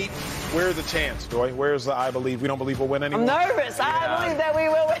wait. Where's the chance, Joy? Where's the I believe? We don't believe we'll win anymore? I'm nervous. I believe that we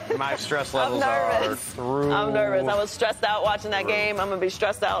will win. My stress levels are through. I'm nervous. I was stressed out watching that game. I'm going to be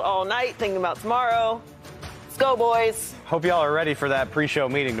stressed out all night thinking about tomorrow. Let's go, boys. Hope y'all are ready for that pre-show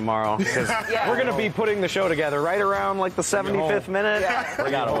meeting tomorrow, because we're going to be putting the show together right around like the 75th minute. Yeah. They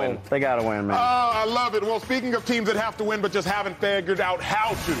got to win. They got to win, man. Oh, I love it. Well, speaking of teams that have to win but just haven't figured out how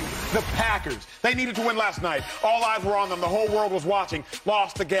to, the Packers. They needed to win last night. All eyes were on them. The whole world was watching.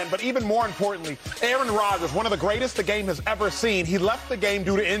 Lost again. But even more importantly, Aaron Rodgers, one of the greatest the game has ever seen, he left the game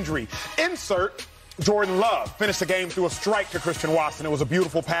due to injury. Insert Jordan Love finished the game through a strike to Christian Watson. It was a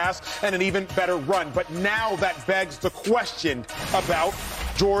beautiful pass and an even better run. But now that begs the question about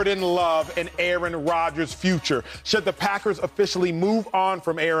Jordan Love and Aaron Rodgers' future. Should the Packers officially move on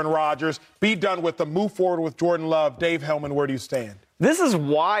from Aaron Rodgers, be done with them, move forward with Jordan Love? Dave Hellman, where do you stand? This is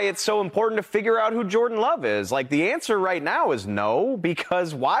why it's so important to figure out who Jordan Love is. Like, the answer right now is no,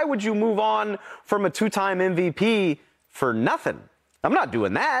 because why would you move on from a two-time MVP for nothing? I'm not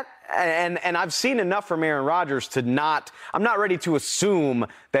doing that. And I've seen enough from Aaron Rodgers I'm not ready to assume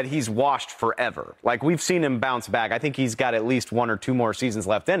that he's washed forever. Like, we've seen him bounce back. I think he's got at least 1 or 2 more seasons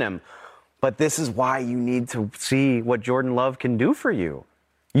left in him. But this is why you need to see what Jordan Love can do for you.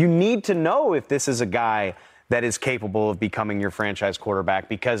 You need to know if this is a guy that is capable of becoming your franchise quarterback,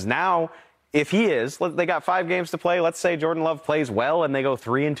 because now, if he is, they got 5 games to play. Let's say Jordan Love plays well and they go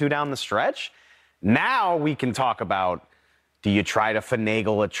 3-2 down the stretch. Now we can talk about, do you try to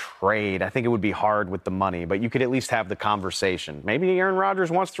finagle a trade? I think it would be hard with the money, but you could at least have the conversation. Maybe Aaron Rodgers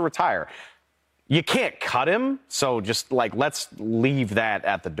wants to retire. You can't cut him, so just let's leave that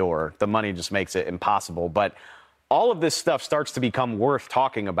at the door. The money just makes it impossible. But all of this stuff starts to become worth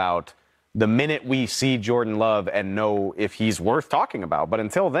talking about the minute we see Jordan Love and know if he's worth talking about. But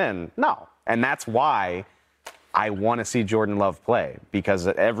until then, no. And that's why I want to see Jordan Love play, because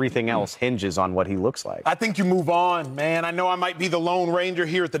everything else hinges on what he looks like. I think you move on, man. I know I might be the Lone Ranger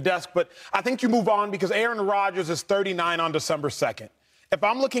here at the desk, but I think you move on because Aaron Rodgers is 39 on December 2nd. If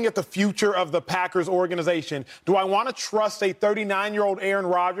I'm looking at the future of the Packers organization, do I want to trust a 39-year-old Aaron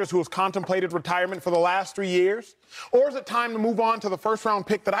Rodgers who has contemplated retirement for the last 3 years? Or is it time to move on to the first-round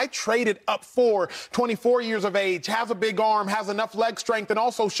pick that I traded up for, 24 years of age, has a big arm, has enough leg strength, and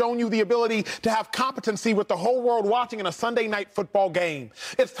also shown you the ability to have competency with the whole world watching in a Sunday night football game?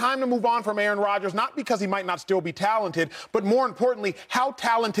 It's time to move on from Aaron Rodgers, not because he might not still be talented, but more importantly, how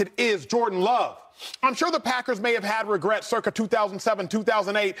talented is Jordan Love? I'm sure the Packers may have had regrets circa 2007,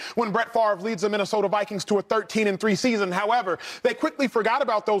 2008, when Brett Favre leads the Minnesota Vikings to a 13-3 season. However, they quickly forgot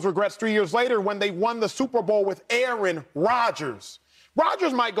about those regrets 3 years later when they won the Super Bowl with Aaron Rodgers.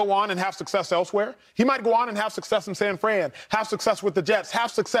 Rodgers might go on and have success elsewhere. He might go on and have success in San Fran, have success with the Jets,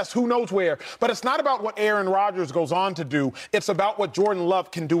 have success who knows where. But it's not about what Aaron Rodgers goes on to do. It's about what Jordan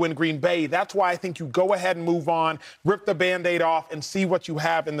Love can do in Green Bay. That's why I think you go ahead and move on, rip the Band-Aid off, and see what you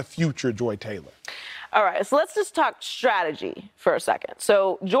have in the future, Joy Taylor. All right, so let's just talk strategy for a second.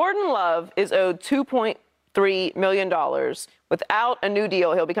 So Jordan Love is owed $2.3 million. Without a new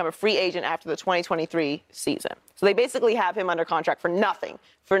deal, he'll become a free agent after the 2023 season. So they basically have him under contract for nothing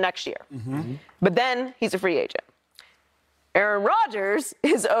for next year. Mm-hmm. But then he's a free agent. Aaron Rodgers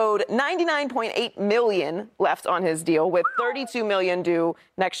is owed $99.8 million left on his deal, with $32 million due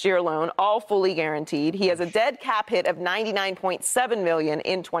next year alone, all fully guaranteed. He has a dead cap hit of $99.7 million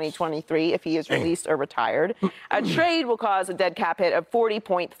in 2023 if he is released or retired. A trade will cause a dead cap hit of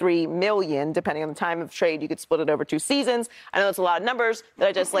 $40.3 million, depending on the time of trade. You could split it over 2 seasons. I know that's a lot of numbers that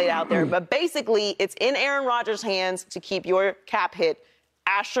I just laid out there, but basically it's in Aaron Rodgers' hands to keep your cap hit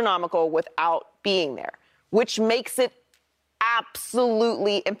astronomical without being there, which makes it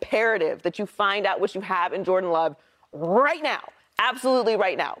absolutely imperative that you find out what you have in Jordan Love right now. Absolutely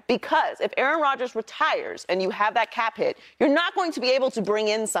right now. Because if Aaron Rodgers retires and you have that cap hit, you're not going to be able to bring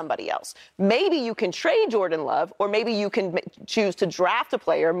in somebody else. Maybe you can trade Jordan Love, or maybe you can choose to draft a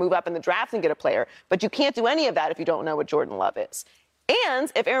player, move up in the draft and get a player. But you can't do any of that if you don't know what Jordan Love is.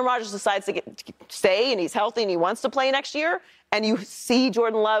 And if Aaron Rodgers decides to stay and he's healthy and he wants to play next year, and you see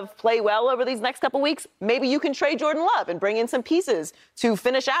Jordan Love play well over these next couple weeks, maybe you can trade Jordan Love and bring in some pieces to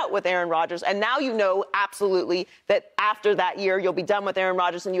finish out with Aaron Rodgers. And now you know absolutely that after that year, you'll be done with Aaron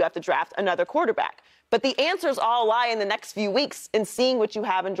Rodgers and you have to draft another quarterback. But the answers all lie in the next few weeks in seeing what you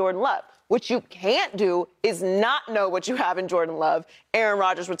have in Jordan Love. What you can't do is not know what you have in Jordan Love. Aaron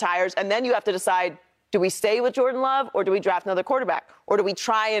Rodgers retires, and then you have to decide, do we stay with Jordan Love, or do we draft another quarterback? Or do we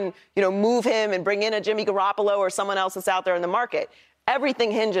try and, move him and bring in a Jimmy Garoppolo or someone else that's out there in the market?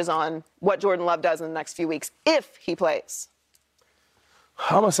 Everything hinges on what Jordan Love does in the next few weeks, if he plays.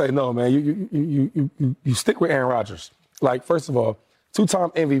 I'm going to say no, man. You stick with Aaron Rodgers. First of all, 2-time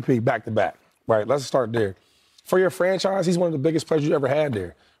MVP back-to-back, right? Let's start there. For your franchise, he's one of the biggest players you ever had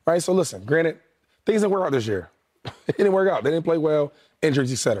there, right? So listen, granted, things didn't work out this year. It didn't work out. They didn't play well,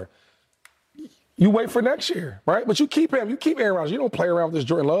 injuries, et cetera. You wait for next year, right? But you keep him. You keep Aaron Rodgers. You don't play around with this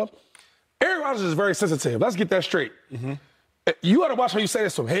Jordan Love. Aaron Rodgers is very sensitive. Let's get that straight. Mm-hmm. You got to watch how you say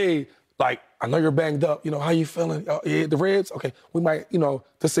this to him. Hey, I know you're banged up. How you feeling? Yeah, the Reds? Okay, we might,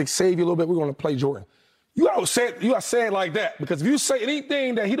 just to save you a little bit, we're going to play Jordan. You got to say it like that, because if you say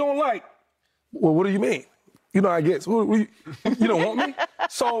anything that he don't like, well, what do you mean? I guess. You don't want me?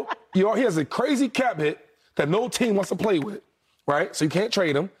 So, he has a crazy cap hit that no team wants to play with, right? So you can't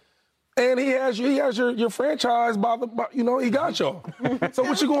trade him. And he has your franchise he got y'all. So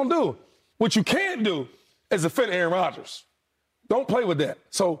what you gonna do? What you can't do is offend Aaron Rodgers. Don't play with that.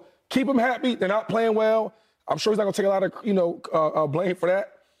 So keep him happy. They're not playing well. I'm sure he's not gonna take a lot of blame for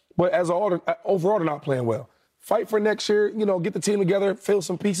that. But overall, they're not playing well. Fight for next year. Get the team together, fill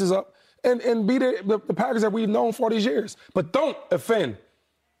some pieces up, and be the Packers that we've known for these years. But don't offend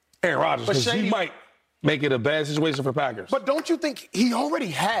Aaron Rodgers, But because he Shady- might make it a bad situation for Packers. But don't you think he already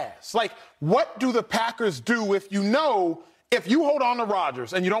has? Like, what do the Packers do if you hold on to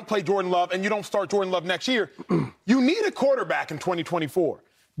Rodgers and you don't play Jordan Love and you don't start Jordan Love next year, you need a quarterback in 2024.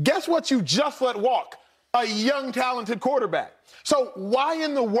 Guess what you just let walk? A young, talented quarterback. So why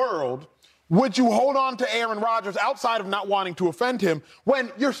in the world would you hold on to Aaron Rodgers outside of not wanting to offend him when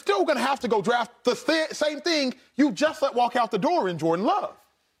you're still going to have to go draft the same thing you just let walk out the door in Jordan Love?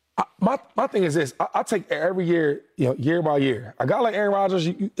 My thing is this. I take every year, year by year. A guy like Aaron Rodgers,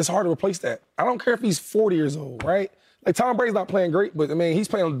 it's hard to replace that. I don't care if he's 40 years old, right? Like, Tom Brady's not playing great, but, I mean, he's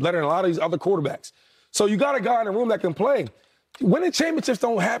playing better than a lot of these other quarterbacks. So you got a guy in the room that can play. Winning championships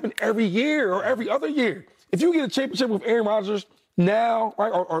don't happen every year or every other year. If you get a championship with Aaron Rodgers now, right,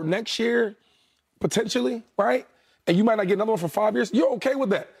 or next year, potentially, right, and you might not get another one for 5 years, you're okay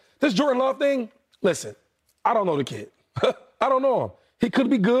with that. This Jordan Love thing, listen, I don't know the kid. I don't know him. He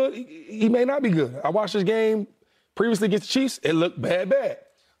could be good. He may not be good. I watched this game previously against the Chiefs. It looked bad.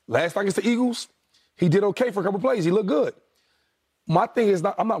 Last night against the Eagles, he did okay for a couple plays. He looked good. My thing is,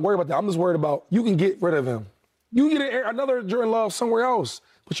 I'm not worried about that. I'm just worried about you can get rid of him. You can get another Jordan Love somewhere else,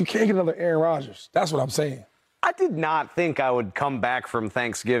 but you can't get another Aaron Rodgers. That's what I'm saying. I did not think I would come back from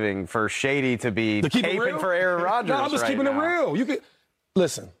Thanksgiving for Shady to be caping for Aaron Rodgers. No, I'm just keeping it real. You can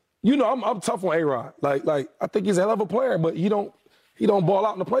listen. I'm tough on A-Rod. Like I think he's a hell of a player, but he don't ball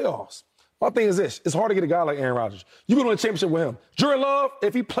out in the playoffs. My thing is this. It's hard to get a guy like Aaron Rodgers. You can win a championship with him. Jordan Love,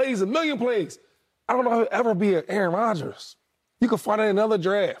 if he plays a million plays, I don't know if he'll ever be an Aaron Rodgers. You can find it in another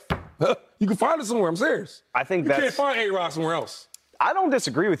draft. You can find it somewhere. I'm serious. I think you can't find A-Rod somewhere else. I don't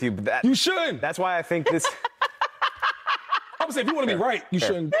disagree with you, but you shouldn't. That's why I think this. I'm saying if you want to be right, you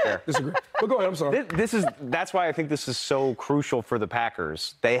shouldn't disagree. But go ahead. I'm sorry. That's why I think this is so crucial for the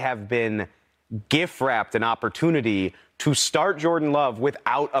Packers. They have been gift-wrapped an opportunity to start Jordan Love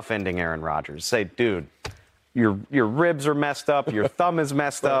without offending Aaron Rodgers. Say, dude, your ribs are messed up, your thumb is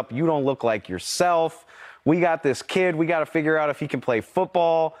messed up, you don't look like yourself. We got this kid. We got to figure out if he can play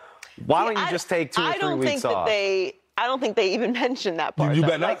football. Why don't you just take 2 or 3 weeks off? I don't think they even mentioned that part. You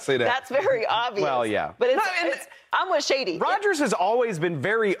better not say that. That's very obvious. Well, yeah. But I'm with Shady. Rodgers has always been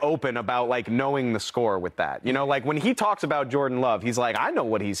very open about, knowing the score with that. When he talks about Jordan Love, he's like, I know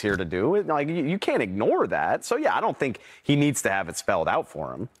what he's here to do. You can't ignore that. So, yeah, I don't think he needs to have it spelled out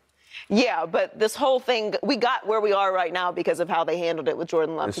for him. Yeah, but this whole thing, we got where we are right now because of how they handled it with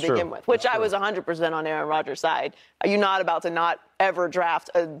Jordan Love to begin with, which I was 100% on Aaron Rodgers' side. You're not about to not ever draft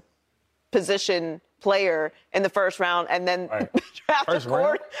a position player in the first round and then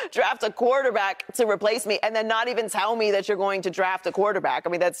draft a quarterback to replace me and then not even tell me that you're going to draft a quarterback. I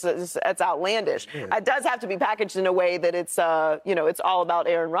mean, that's outlandish. Yeah. It does have to be packaged in a way that it's all about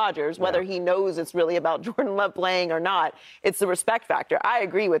Aaron Rodgers, whether he knows it's really about Jordan Love playing or not. It's the respect factor. I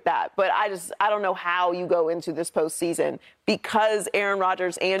agree with that, but I don't know how you go into this postseason because Aaron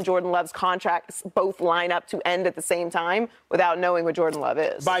Rodgers and Jordan Love's contracts both line up to end at the same time without knowing what Jordan Love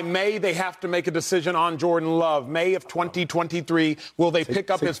is. By May, they have to make a decision on Jordan Love. May of 2023, will they pick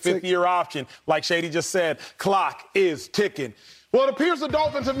up his fifth-year option? Like Shady just said, clock is ticking. Well, it appears the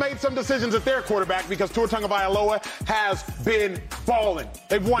Dolphins have made some decisions at their quarterback because Tua Tagovailoa has been balling.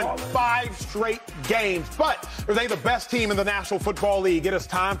 They've won 5 straight games. But are they the best team in the National Football League? It is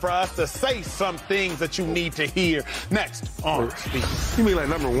time for us to say some things that you need to hear. Next on Speak. You mean like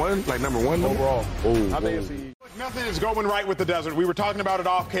number one? Like number one overall? Nothing is going right with the Desert. We were talking about it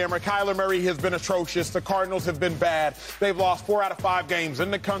off camera. Kyler Murray has been atrocious. The Cardinals have been bad. They've lost 4 out of 5 games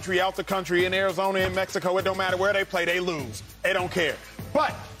in the country, out the country, in Arizona, in Mexico. It don't matter where they play, they lose. They don't care.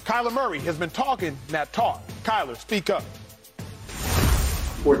 But Kyler Murray has been talking that talk. Kyler, speak up.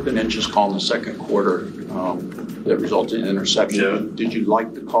 4th and inches call in the second quarter that resulted in an interception. Yeah. Did you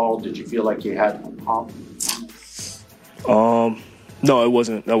like the call? Did you feel like you had a pop? No, it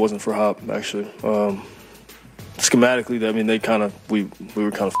wasn't. That wasn't for Hop, actually. Schematically, I mean, we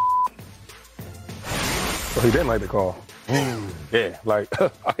were kind of. Well, he didn't like the call. Yeah, I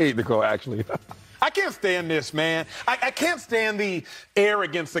hate the call, actually. I can't stand this, man. I can't stand the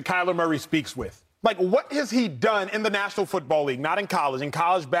arrogance that Kyler Murray speaks with. What has he done in the National Football League? Not in college. In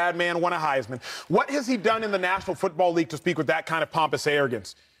college, bad man won a Heisman. What has he done in the National Football League to speak with that kind of pompous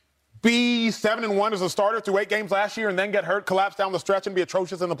arrogance? Be 7-1 as a starter through 8 games last year and then get hurt, collapse down the stretch, and be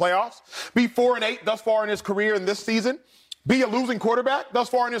atrocious in the playoffs? Be 4-8 thus far in his career in this season? Be a losing quarterback thus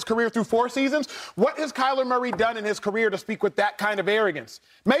far in his career through 4 seasons? What has Kyler Murray done in his career to speak with that kind of arrogance?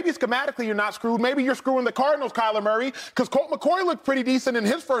 Maybe schematically you're not screwed. Maybe you're screwing the Cardinals, Kyler Murray, because Colt McCoy looked pretty decent in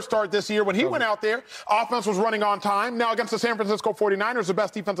his first start this year when he went out there. Offense was running on time. Now against the San Francisco 49ers, the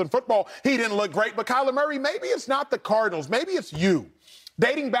best defense in football, he didn't look great. But Kyler Murray, maybe it's not the Cardinals. Maybe it's you.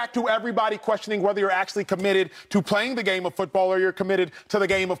 dating back to everybody questioning whether you're actually committed to playing the game of football or you're committed to the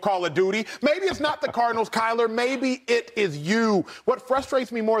game of Call of Duty. Maybe it's not the Cardinals, Kyler. Maybe it is you. What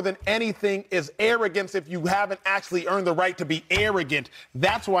frustrates me more than anything is arrogance if you haven't actually earned the right to be arrogant.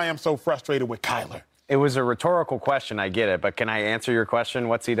 That's why I'm so frustrated with Kyler. It was a rhetorical question, I get it, but can I answer your question?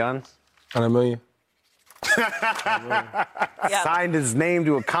 What's he done? $100 million. Yeah. Signed his name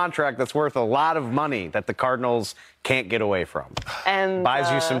to a contract that's worth a lot of money that the Cardinals can't get away from. And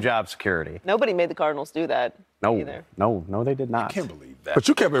buys you some job security. Nobody made the Cardinals do that either. No, they did not. I can't believe that. But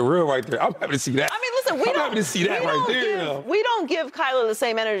you kept it real right there. I'm happy to see that. I mean, listen, I'm happy to see that right there. We don't give Kyler the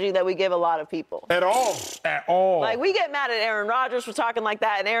same energy that we give a lot of people. At all. At all. Like, we get mad at Aaron Rodgers for talking like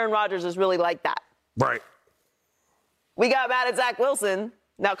that, and Aaron Rodgers is really like that. Right. We got mad at Zach Wilson.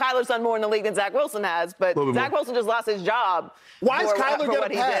 Now, Kyler's done more in the league than Zach Wilson has, but Zach Wilson just lost his job. Why does Kyler for get what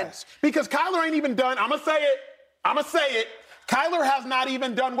a he pass? Because Kyler ain't even done. I'm going to say it. Kyler has not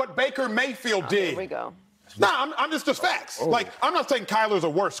even done what Baker Mayfield did. Here we go. No, I'm just facts. Like, I'm not saying Kyler's a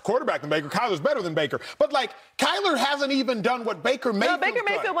worse quarterback than Baker. Kyler's better than Baker. But, like, Kyler hasn't even done what Baker Mayfield No, Baker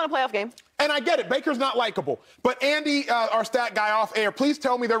Mayfield won a playoff game. And I get it. Baker's not likable. But Andy, our stat guy off air, please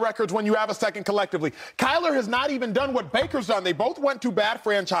tell me their records when you have a second collectively. Kyler has not even done what Baker's done. They both went to bad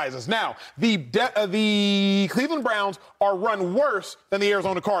franchises. Now, the Cleveland Browns are run worse than the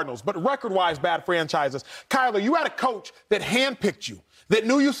Arizona Cardinals, but record-wise, bad franchises. Kyler, you had a coach that handpicked you, that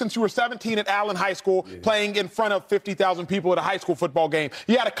knew you since you were 17 at Allen High School, playing in front of 50,000 people at a high school football game.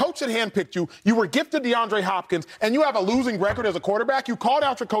 You had a coach that handpicked you. You were gifted DeAndre Hopkins, and you have a losing record as a quarterback. You called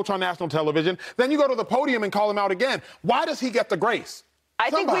out your coach on national television. Then you go to the podium and call him out again. Why does he get the grace? I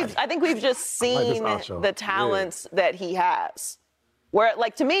think we've just seen the talents that he has. Where,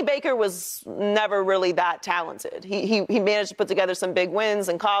 like, to me, Baker was never really that talented. He managed to put together some big wins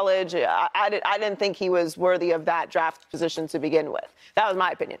in college. I didn't think he was worthy of that draft position to begin with. That was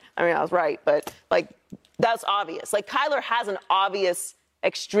my opinion. I mean, I was right, but, like, that's obvious. Like, Kyler has an obvious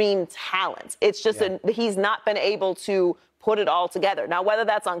extreme talent. It's just that he's not been able to put it all together. Now, whether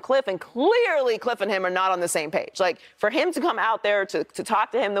that's on Cliff, and clearly Cliff and him are not on the same page. Like, for him to come out there to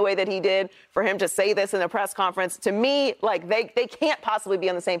talk to him the way that he did, for him to say this in a press conference, to me, like, they can't possibly be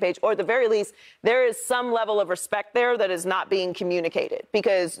on the same page. Or at the very least, there is some level of respect there that is not being communicated.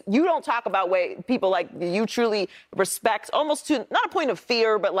 Because you don't talk about people like you truly respect, almost to, not a point of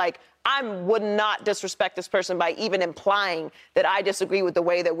fear, but like, I would not disrespect this person by even implying that I disagree with the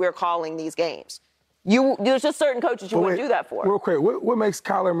way that we're calling these games. There's just certain coaches you wouldn't do that for. Real quick, what makes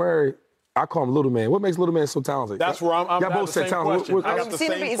Kyler Murray, I call him Little Man, what makes Little Man so talented? That's where I'm Y'all both said talented.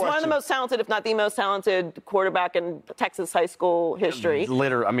 He's one of the most talented, if not the most talented quarterback in Texas high school history.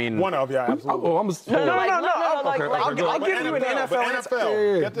 One of, yeah, absolutely. I'll give you an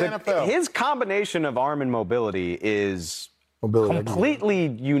NFL. Get the NFL. His combination of arm and mobility is completely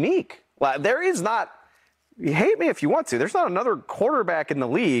unique. Well, there is not, you hate me if you want to, there's not another quarterback in the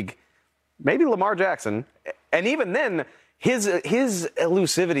league, maybe Lamar Jackson, and even then, his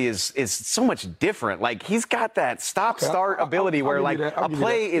elusivity is so much different. Like, he's got that stop-start ability where, like, a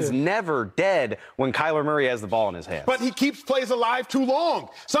play is never dead when Kyler Murray has the ball in his hands. But he keeps plays alive too long.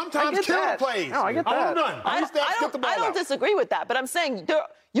 Sometimes killer plays. No, I get that. I don't disagree with that, but I'm saying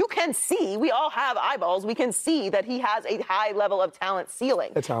you can see, we all have eyeballs, we can see that he has a high level of talent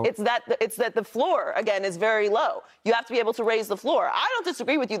ceiling. It's that the floor, again, is very low. You have to be able to raise the floor. I don't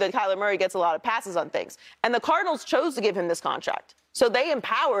disagree with you that Kyler Murray gets a lot of passes on things. And the Cardinals chose to give him this contract. So they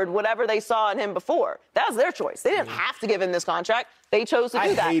empowered whatever they saw in him before. That was their choice. They didn't have to give him this contract. They chose to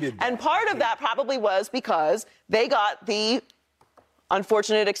do that. And part of that probably was because they got the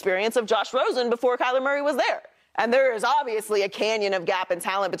unfortunate experience of Josh Rosen before Kyler Murray was there. And there is obviously a canyon of gap in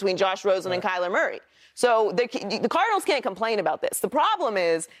talent between Josh Rosen and Kyler Murray. So the Cardinals can't complain about this. The problem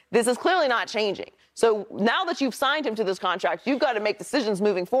is this is clearly not changing. So now that you've signed him to this contract, you've got to make decisions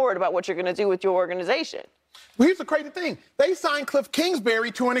moving forward about what you're going to do with your organization. Well, here's the crazy thing. They signed Cliff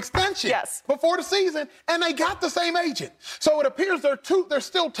Kingsbury to an extension before the season, and they got the same agent. So it appears they're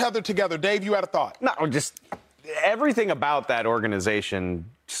still tethered together. Dave, you had a thought? No, just everything about that organization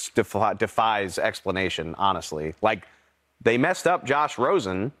defies explanation, honestly. Like, they messed up Josh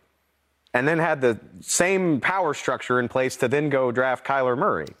Rosen and then had the same power structure in place to then go draft Kyler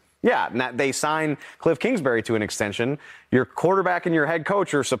Murray. Yeah, they sign Cliff Kingsbury to an extension. Your quarterback and your head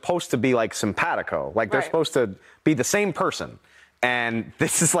coach are supposed to be like simpatico. Like, they're supposed to be the same person. And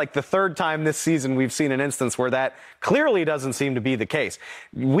this is like the third time this season we've seen an instance where that clearly doesn't seem to be the case.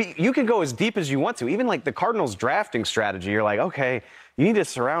 You can go as deep as you want to. Even like the Cardinals drafting strategy, you're like, okay, you need to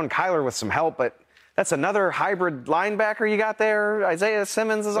surround Kyler with some help, but That's another hybrid linebacker you got there. Isaiah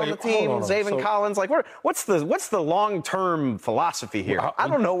Simmons is on the team. Zaven Collins. Like, what's the long-term philosophy here? I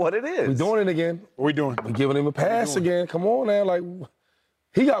don't know what it is. We're doing it again. What are we doing? We're giving him a pass again. Come on, man. Like,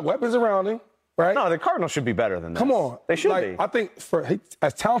 he got weapons around him, right? No, the Cardinals should be better than this. Come on. They should be. I think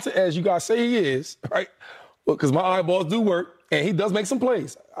as talented as you guys say he is, right? Because my eyeballs do work, and he does make some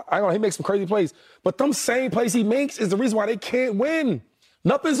plays. He makes some crazy plays. But them same plays he makes is the reason why they can't win.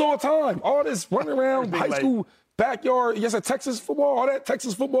 Nothing's on time. All this running around high school backyard, Texas football, all that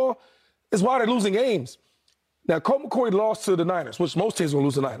Texas football is why they're losing games. Now, Colt McCoy lost to the Niners, which most teams will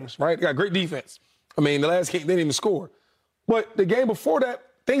lose to the Niners, right? They got great defense. I mean, the last game, they didn't even score. But the game before that,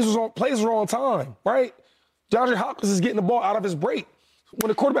 plays were on time, right? DeAndre Hopkins is getting the ball out of his break. When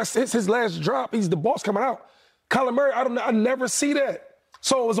the quarterback hits his last drop, the ball's coming out. Kyler Murray, I never see that.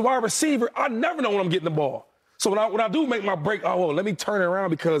 So as a wide receiver, I never know when I'm getting the ball. So when I do make my break, let me turn it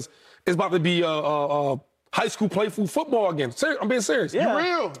around because it's about to be high school playful football again. I'm being serious. Yeah. You're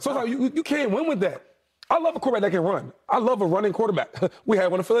real. So you can't win with that. I love a quarterback that can run. I love a running quarterback. We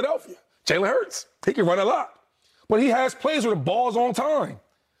had one in Philadelphia. Jalen Hurts. He can run a lot. But he has plays where the ball's on time.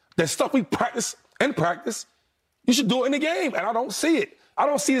 That stuff we practice in practice, you should do it in the game. And I don't see it. I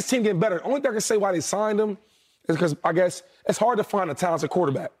don't see this team getting better. The only thing I can say why they signed him is because I guess it's hard to find a talented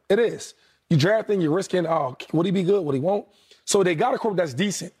quarterback. It is. You drafting, you're risking, would he be good, would he won't? So they got a quarterback that's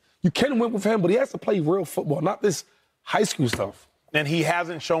decent. You can win with him, but he has to play real football, not this high school stuff. And he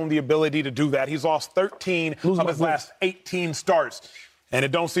hasn't shown the ability to do that. He's lost 13 of his last 18 starts. And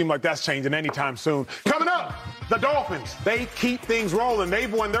it don't seem like that's changing anytime soon. Coming up, the Dolphins. They keep things rolling.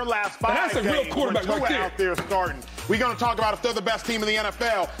 They've won their last 5 that's a games. real quarterback Tua right there. out there starting. We're going to talk about if they're the best team in the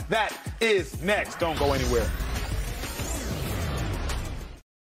NFL. That is next. Don't go anywhere.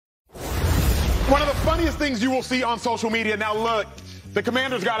 One of the funniest things you will see on social media. Now, look, the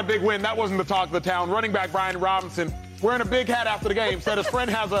Commanders got a big win. That wasn't the talk of the town. Running back Brian Robinson, wearing a big hat after the game, said his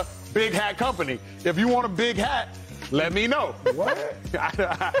friend has a big hat company. If you want a big hat, let me know. What?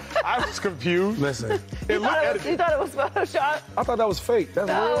 I was confused. Listen. You thought it was Photoshop? I thought that was fake. That's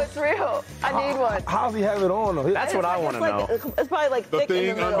No, real. it's real. I need one. How's he have it on, though? That's what I want to know. It's probably like The thick in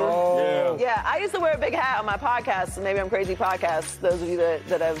thing the middle. under? Yeah, I used to wear a big hat on my podcast, Maybe I'm Crazy podcast. Those of you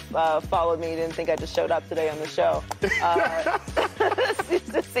that have followed me didn't think I just showed up today on the show to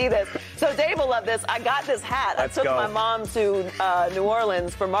see this. So Dave will love this. I got this hat. Let's I took go. my mom to New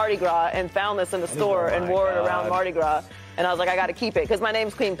Orleans for Mardi Gras and found this in the store and wore it around Mardi Gras. And I was like, I got to keep it because my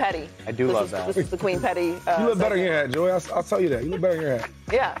name's Queen Petty. I do love that. This is the Queen Petty. You look better in your hat, Joey. I'll tell you that. You look better in your hat.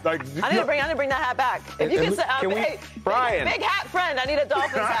 Yeah. Like, I need to bring that hat back. If you can say, Brian. big hat friend, I need a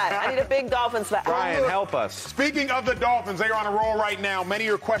Dolphins hat. I need a big Dolphins hat. Brian, help us. Speaking of the Dolphins, they are on a roll right now. Many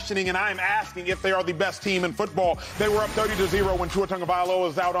are questioning, and I am asking if they are the best team in football. They were up 30-0 when Tua Tagovailoa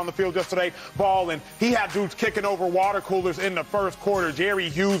was out on the field yesterday balling. He had dudes kicking over water coolers in the first quarter. Jerry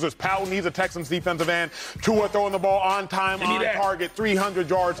Hughes is pouting. He's a Texans defensive end. Tua throwing the ball on time, on target, 300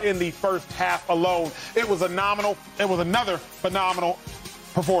 yards in the first half alone. It was another phenomenal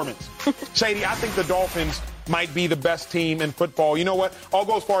performance. Shady, I think the Dolphins might be the best team in football. You know what? I'll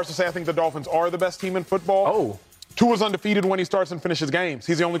go as far as to say I think the Dolphins are the best team in football. Oh. Tua's undefeated when he starts and finishes games.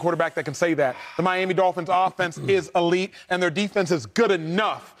 He's the only quarterback that can say that. The Miami Dolphins offense is elite, and their defense is good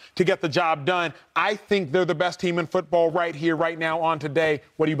enough to get the job done. I think they're the best team in football right here, right now, on today.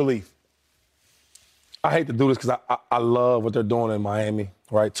 What do you believe? I hate to do this because I love what they're doing in Miami,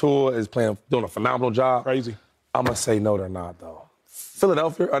 right? Tua is doing a phenomenal job. Crazy. I'm going to say no, they're not, though.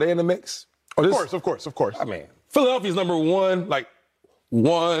 Philadelphia, are they in the mix? Of course. I mean, Philadelphia's number one.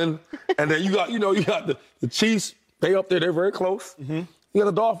 And then you got the Chiefs. They up there. They're very close. Mm-hmm. You got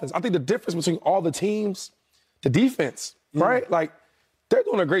the Dolphins. I think the difference between all the teams, the defense, right? Like, they're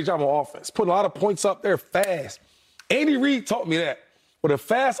doing a great job on offense, putting a lot of points up there fast. Andy Reid taught me that. With a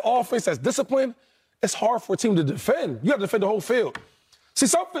fast offense that's disciplined, it's hard for a team to defend. You have to defend the whole field. See,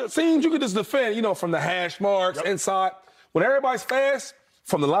 some teams you can just defend, from the hash marks, inside. When everybody's fast,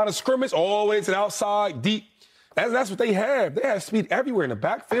 from the line of scrimmage all the way to the outside, deep, that's what they have. They have speed everywhere in the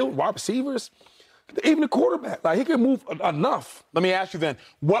backfield, wide receivers, even the quarterback. Like, he can move enough. Let me ask you then,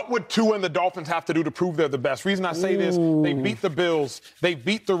 what would Tua and the Dolphins have to do to prove they're the best? Reason I say this, they beat the Bills, they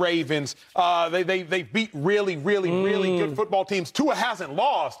beat the Ravens, they beat really good football teams. Tua hasn't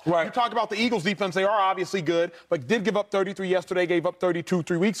lost. Right. You talk about the Eagles defense, they are obviously good, but did give up 33 yesterday, gave up 32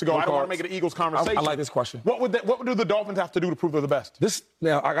 3 weeks ago. I don't want to make it an Eagles conversation. I like this question. What would do the Dolphins have to do to prove they're the best?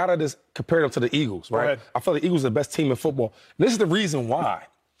 Now, I got to just compare them to the Eagles, right? Go ahead. I feel the Eagles are the best team in football. And this is the reason why.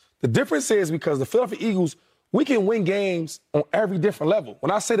 The difference is because the Philadelphia Eagles, we can win games on every different level. When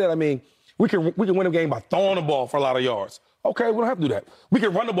I say that, I mean we can win a game by throwing the ball for a lot of yards. Okay, we don't have to do that. We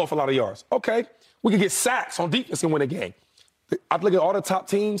can run the ball for a lot of yards. Okay, We can get sacks on defense and win a game. I look at all the top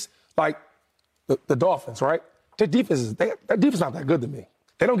teams, like the Dolphins, right? Their defense is not that good to me.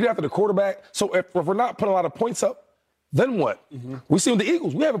 They don't get after the quarterback. So if we're not putting a lot of points up, then what? We see with the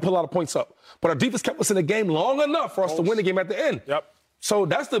Eagles, we haven't put a lot of points up. But our defense kept us in the game long enough for us to win the game at the end. Yep. So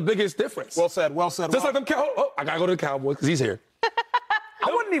that's the biggest difference. Well said. Just like them I got to go to the Cowboys because he's here.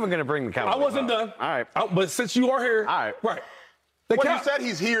 I wasn't even going to bring the Cowboys. I wasn't done. All right. But since you are here. All right. Right. You said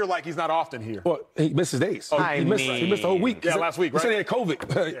he's here like he's not often here. Well, he missed his days. He missed the whole week. Yeah, last week, right? He said he had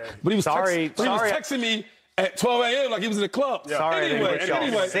COVID. Yeah. But he was texting me at 12 a.m. like he was in the club. Yeah. Anyway,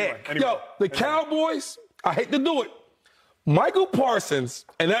 the Cowboys, I hate to do it. Michael Parsons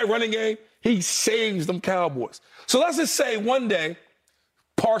and that running game, he saves them Cowboys. So let's just say one day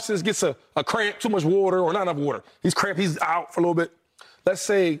Parsons gets a cramp, too much water, or not enough water. He's cramped, he's out for a little bit. Let's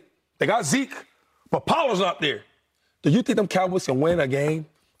say they got Zeke, but Pollard's not there. Do you think them Cowboys can win a game,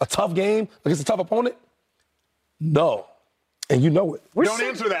 a tough game against a tough opponent? No. And you know it. Don't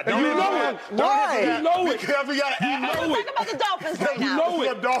answer that. Don't answer that. Why? You know it. Because we got to Talk about the Dolphins right now. You know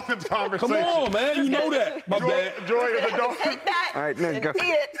the it. Dolphins conversation. Come on, man. You know that. My bad. Joy of the Dolphins. Take that. All right, no, and go. eat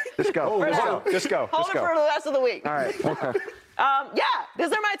it. Just go. Just go. Hold it for the rest of the week. All right. Okay. Yeah,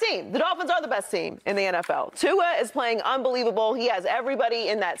 because they're my team. The Dolphins are the best team in the NFL. Tua is playing unbelievable. He has everybody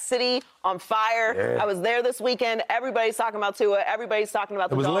in that city on fire. Yeah. I was there this weekend. Everybody's talking about Tua. Everybody's talking about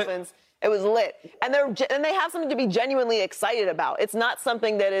the Dolphins. It was lit, and they have something to be genuinely excited about. It's not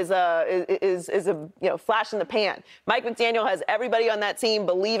something that is a flash in the pan. Mike McDaniel has everybody on that team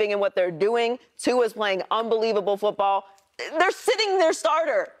believing in what they're doing. Tua's playing unbelievable football. They're sitting their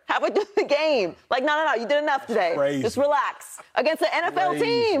starter halfway through the game. Like, no, you did enough today. Crazy. Just relax. Against the NFL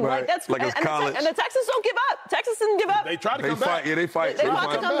team. Right. Like, that's like it's college. And the Texans don't give up. Texas didn't give up. They try to come back. Yeah, they fight. They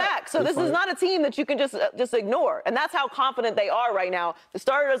want to come back. So this is not a team that you can just ignore. And that's how confident they are right now. The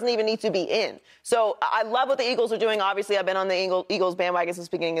starter doesn't even need to be in. So I love what the Eagles are doing. Obviously, I've been on the Eagles bandwagon since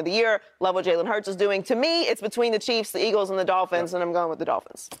the beginning of the year. Love what Jalen Hurts is doing. To me, it's between the Chiefs, the Eagles, and the Dolphins, and I'm going with the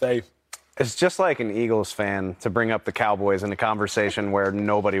Dolphins. Dave. It's just like an Eagles fan to bring up the Cowboys in a conversation where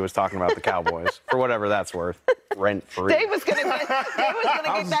nobody was talking about the Cowboys, for whatever that's worth, rent free. Dave was gonna get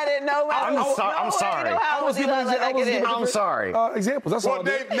that in. No matter. I'm sorry. I'm sorry. Examples. That's Well, all.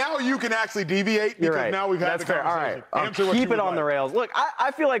 Dave, now you can actually deviate because You're right. now we've had That's the fair. All conversation. right. Answer what Keep you it would on the like. rails. Look,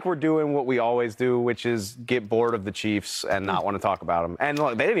 I feel like we're doing what we always do, which is get bored of the Chiefs and not want to talk about them. And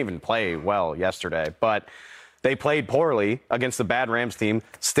look, they didn't even play well yesterday, but they played poorly against the bad Rams team,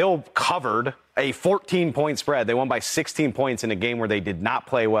 still covered a 14-point spread. They won by 16 points in a game where they did not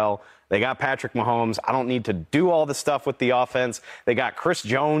play well. They got Patrick Mahomes. I don't need to do all the stuff with the offense. They got Chris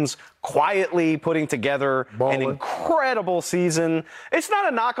Jones quietly putting together an incredible season. It's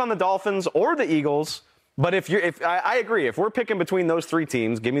not a knock on the Dolphins or the Eagles. But I agree. If we're picking between those three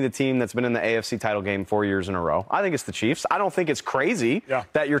teams, give me the team that's been in the AFC title game 4 years in a row. I think it's the Chiefs. I don't think it's crazy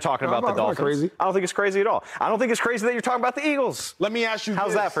that you're talking about the Dolphins. Crazy. I don't think it's crazy at all. I don't think it's crazy that you're talking about the Eagles. Let me ask you How's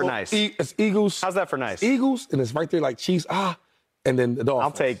this. that for nice? It's Eagles. How's that for nice? Eagles, and it's right there like Chiefs. And then the Dolphins.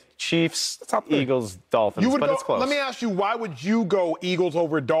 I'll take Chiefs, Top three. Eagles, Dolphins, but it's close. Let me ask you, why would you go Eagles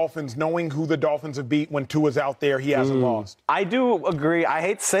over Dolphins, knowing who the Dolphins have beat when Tua's out there, he hasn't lost? I do agree. I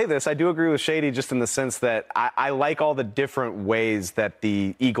hate to say this. I do agree with Shady just in the sense that I like all the different ways that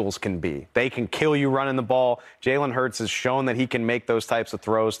the Eagles can be. They can kill you running the ball. Jalen Hurts has shown that he can make those types of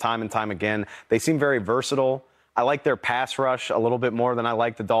throws time and time again. They seem very versatile. I like their pass rush a little bit more than I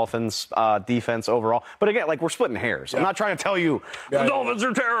like the Dolphins' defense overall. But again, like, we're splitting hairs. I'm not trying to tell you the Dolphins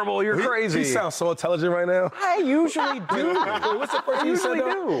are terrible. You're crazy. He sounds so intelligent right now. I usually do. What's the first thing he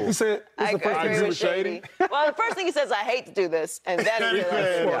said? He said, I agree with Shady. Well, the first thing he says, I hate to do this, and then he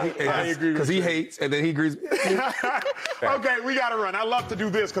realizes, I agree because he hates, and then he agrees. Okay, we got to run. I love to do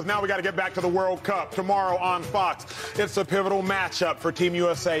this because now we got to get back to the World Cup tomorrow on Fox. It's a pivotal matchup for Team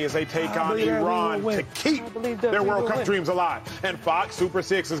USA as they take on Iran to keep their World Cup dreams alive. And Fox Super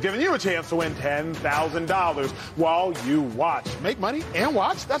 6 is giving you a chance to win $10,000 while you watch. Make money and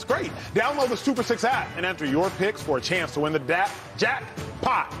watch? That's great. Download the Super 6 app and enter your picks for a chance to win the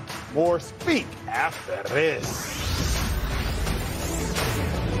jackpot. More speak after this.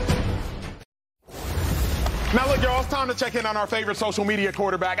 Now, look, y'all, it's time to check in on our favorite social media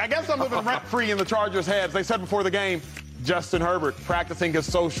quarterback. I guess I'm living rent-free in the Chargers' heads. They said before the game, Justin Herbert practicing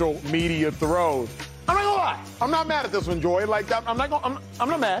his social media throws. I'm not gonna lie. I'm not mad at this one, Joy. Like, I'm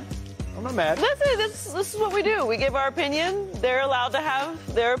not mad. I'm not mad. This is what we do. We give our opinion. They're allowed to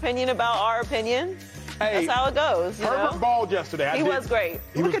have their opinion about our opinion. That's how it goes. You Herbert know? balled yesterday. He was great.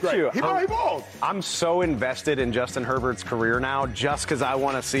 He was Look at great. you. He balled. I'm so invested in Justin Herbert's career now just because I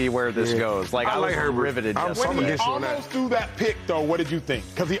want to see where this goes. Like, I I was like Herbert. riveted I'm yesterday. When he against you on that. almost threw that pick, though, what did you think?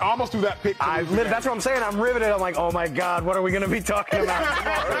 Because he almost threw that pick. That's what I'm saying. I'm riveted. I'm like, oh my God, what are we going to be talking about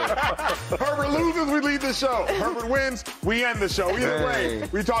tomorrow? Herbert loses, we leave the show. Herbert wins, we end the show. Either way,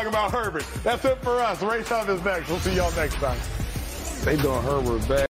 we talking about Herbert. That's it for us. Ray Shuff is next. We'll see y'all next time. They doing Herbert bad.